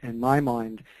it, in my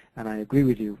mind, and I agree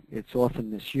with you, it's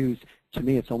often misused. To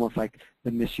me, it's almost like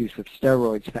the misuse of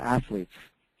steroids for athletes.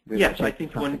 Yes, I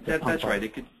think that's right.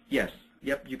 It could, yes,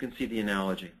 yep, you can see the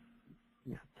analogy.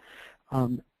 Yeah.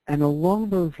 And along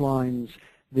those lines,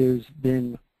 there's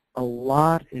been a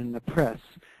lot in the press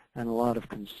and a lot of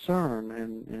concern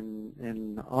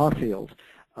in our field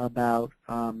about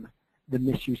the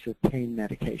misuse of pain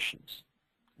medications.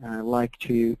 And I'd like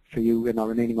for you in our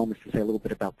remaining moments to say a little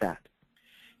bit about that.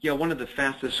 Yeah, one of the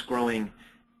fastest growing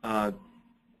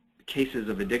cases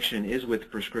of addiction is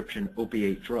with prescription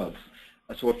opiate drugs.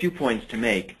 So a few points to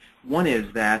make. One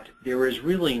is that there is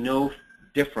really no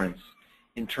difference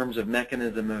in terms of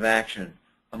mechanism of action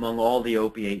among all the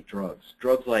opiate drugs.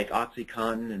 Drugs like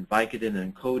Oxycontin and Vicodin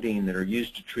and codeine that are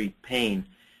used to treat pain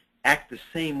act the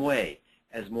same way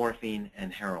as morphine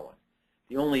and heroin.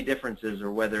 The only differences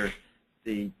are whether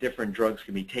the different drugs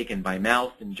can be taken by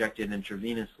mouth, injected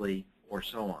intravenously, or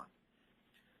so on.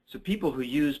 So people who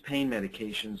use pain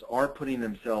medications are putting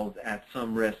themselves at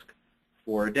some risk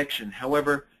for addiction.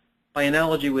 However, by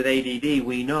analogy with ADD,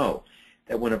 we know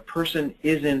that when a person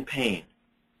is in pain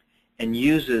and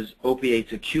uses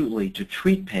opiates acutely to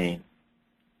treat pain,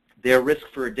 their risk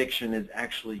for addiction is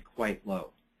actually quite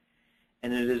low.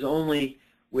 And it is only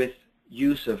with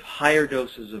use of higher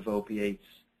doses of opiates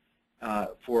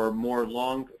for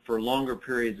longer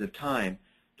periods of time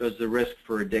does the risk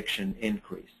for addiction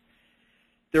increase.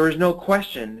 There is no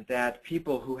question that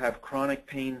people who have chronic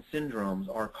pain syndromes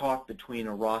are caught between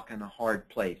a rock and a hard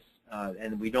place,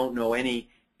 and we don't know any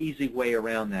easy way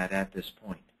around that at this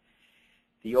point.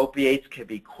 The opiates can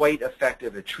be quite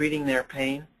effective at treating their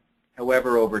pain.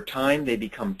 However, over time, they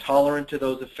become tolerant to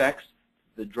those effects.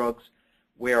 The drugs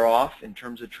wear off in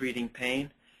terms of treating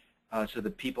pain, so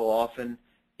that people often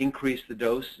increase the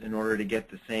dose in order to get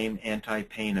the same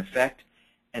anti-pain effect.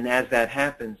 And as that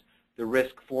happens, the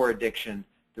risk for addiction,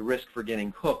 the risk for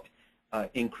getting hooked,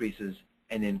 increases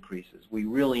and increases. We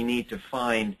really need to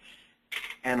find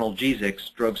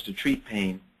analgesics, drugs to treat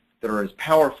pain, that are as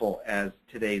powerful as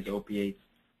today's opiates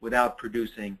without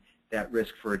producing that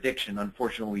risk for addiction.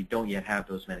 Unfortunately, we don't yet have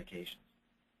those medications.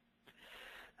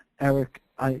 Eric,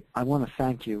 I want to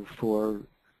thank you for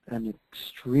an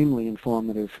extremely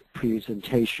informative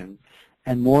presentation,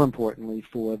 and more importantly,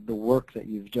 for the work that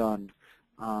you've done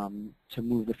to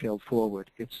move the field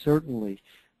forward. It certainly,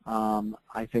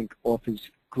 I think, offers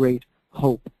great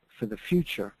hope for the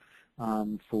future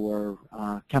for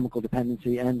chemical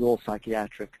dependency and all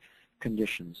psychiatric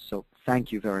conditions. So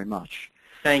thank you very much.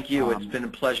 Thank you. It's been a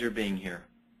pleasure being here.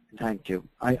 Thank you.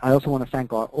 I also want to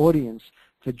thank our audience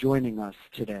for joining us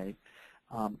today.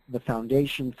 The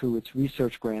Foundation, through its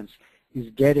research grants,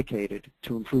 is dedicated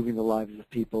to improving the lives of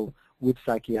people with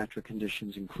psychiatric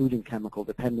conditions, including chemical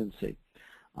dependency.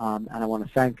 And I want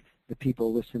to thank the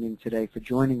people listening today for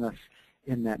joining us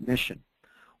in that mission.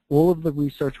 All of the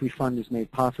research we fund is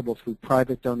made possible through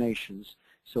private donations.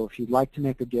 So if you'd like to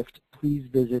make a gift, please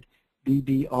visit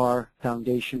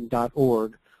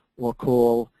bbrfoundation.org or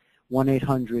call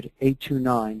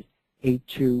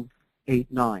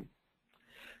 1-800-829-8289.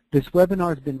 This webinar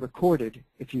has been recorded.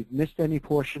 If you've missed any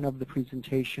portion of the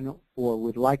presentation or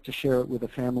would like to share it with a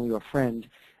family or friend,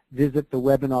 visit the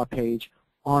webinar page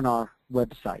on our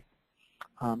website.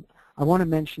 I want to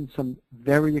mention some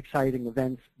very exciting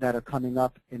events that are coming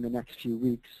up in the next few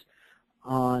weeks.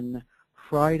 On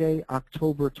Friday,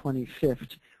 October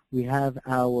 25th, we have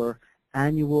our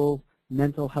annual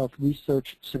Mental Health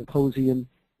Research Symposium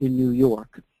in New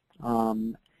York.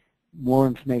 More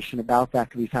information about that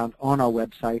can be found on our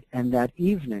website. And that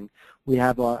evening, we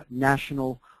have our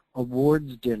National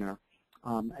Awards Dinner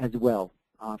as well,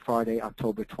 Friday,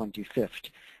 October 25th.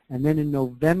 And then in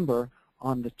November,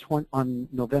 on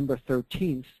November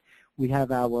 13th, we have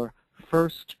our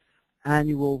first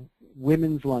annual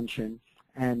Women's Luncheon,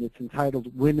 and it's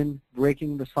entitled Women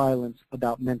Breaking the Silence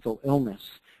About Mental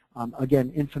Illness.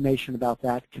 Again, information about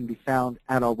that can be found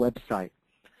at our website.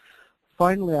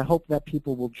 Finally, I hope that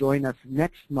people will join us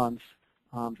next month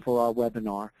for our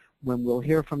webinar, when we'll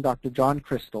hear from Dr. John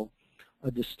Crystal,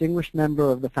 a distinguished member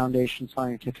of the Foundation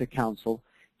Scientific Council,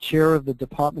 Chair of the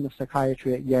Department of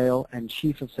Psychiatry at Yale, and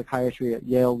Chief of Psychiatry at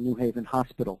Yale New Haven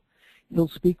Hospital. He'll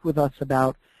speak with us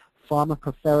about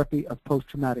pharmacotherapy of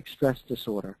post-traumatic stress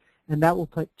disorder, and that will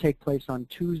take place on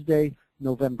Tuesday,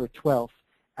 November 12th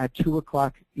at 2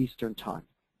 o'clock Eastern Time.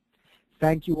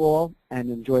 Thank you all, and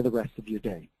enjoy the rest of your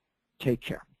day. Take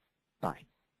care. Bye.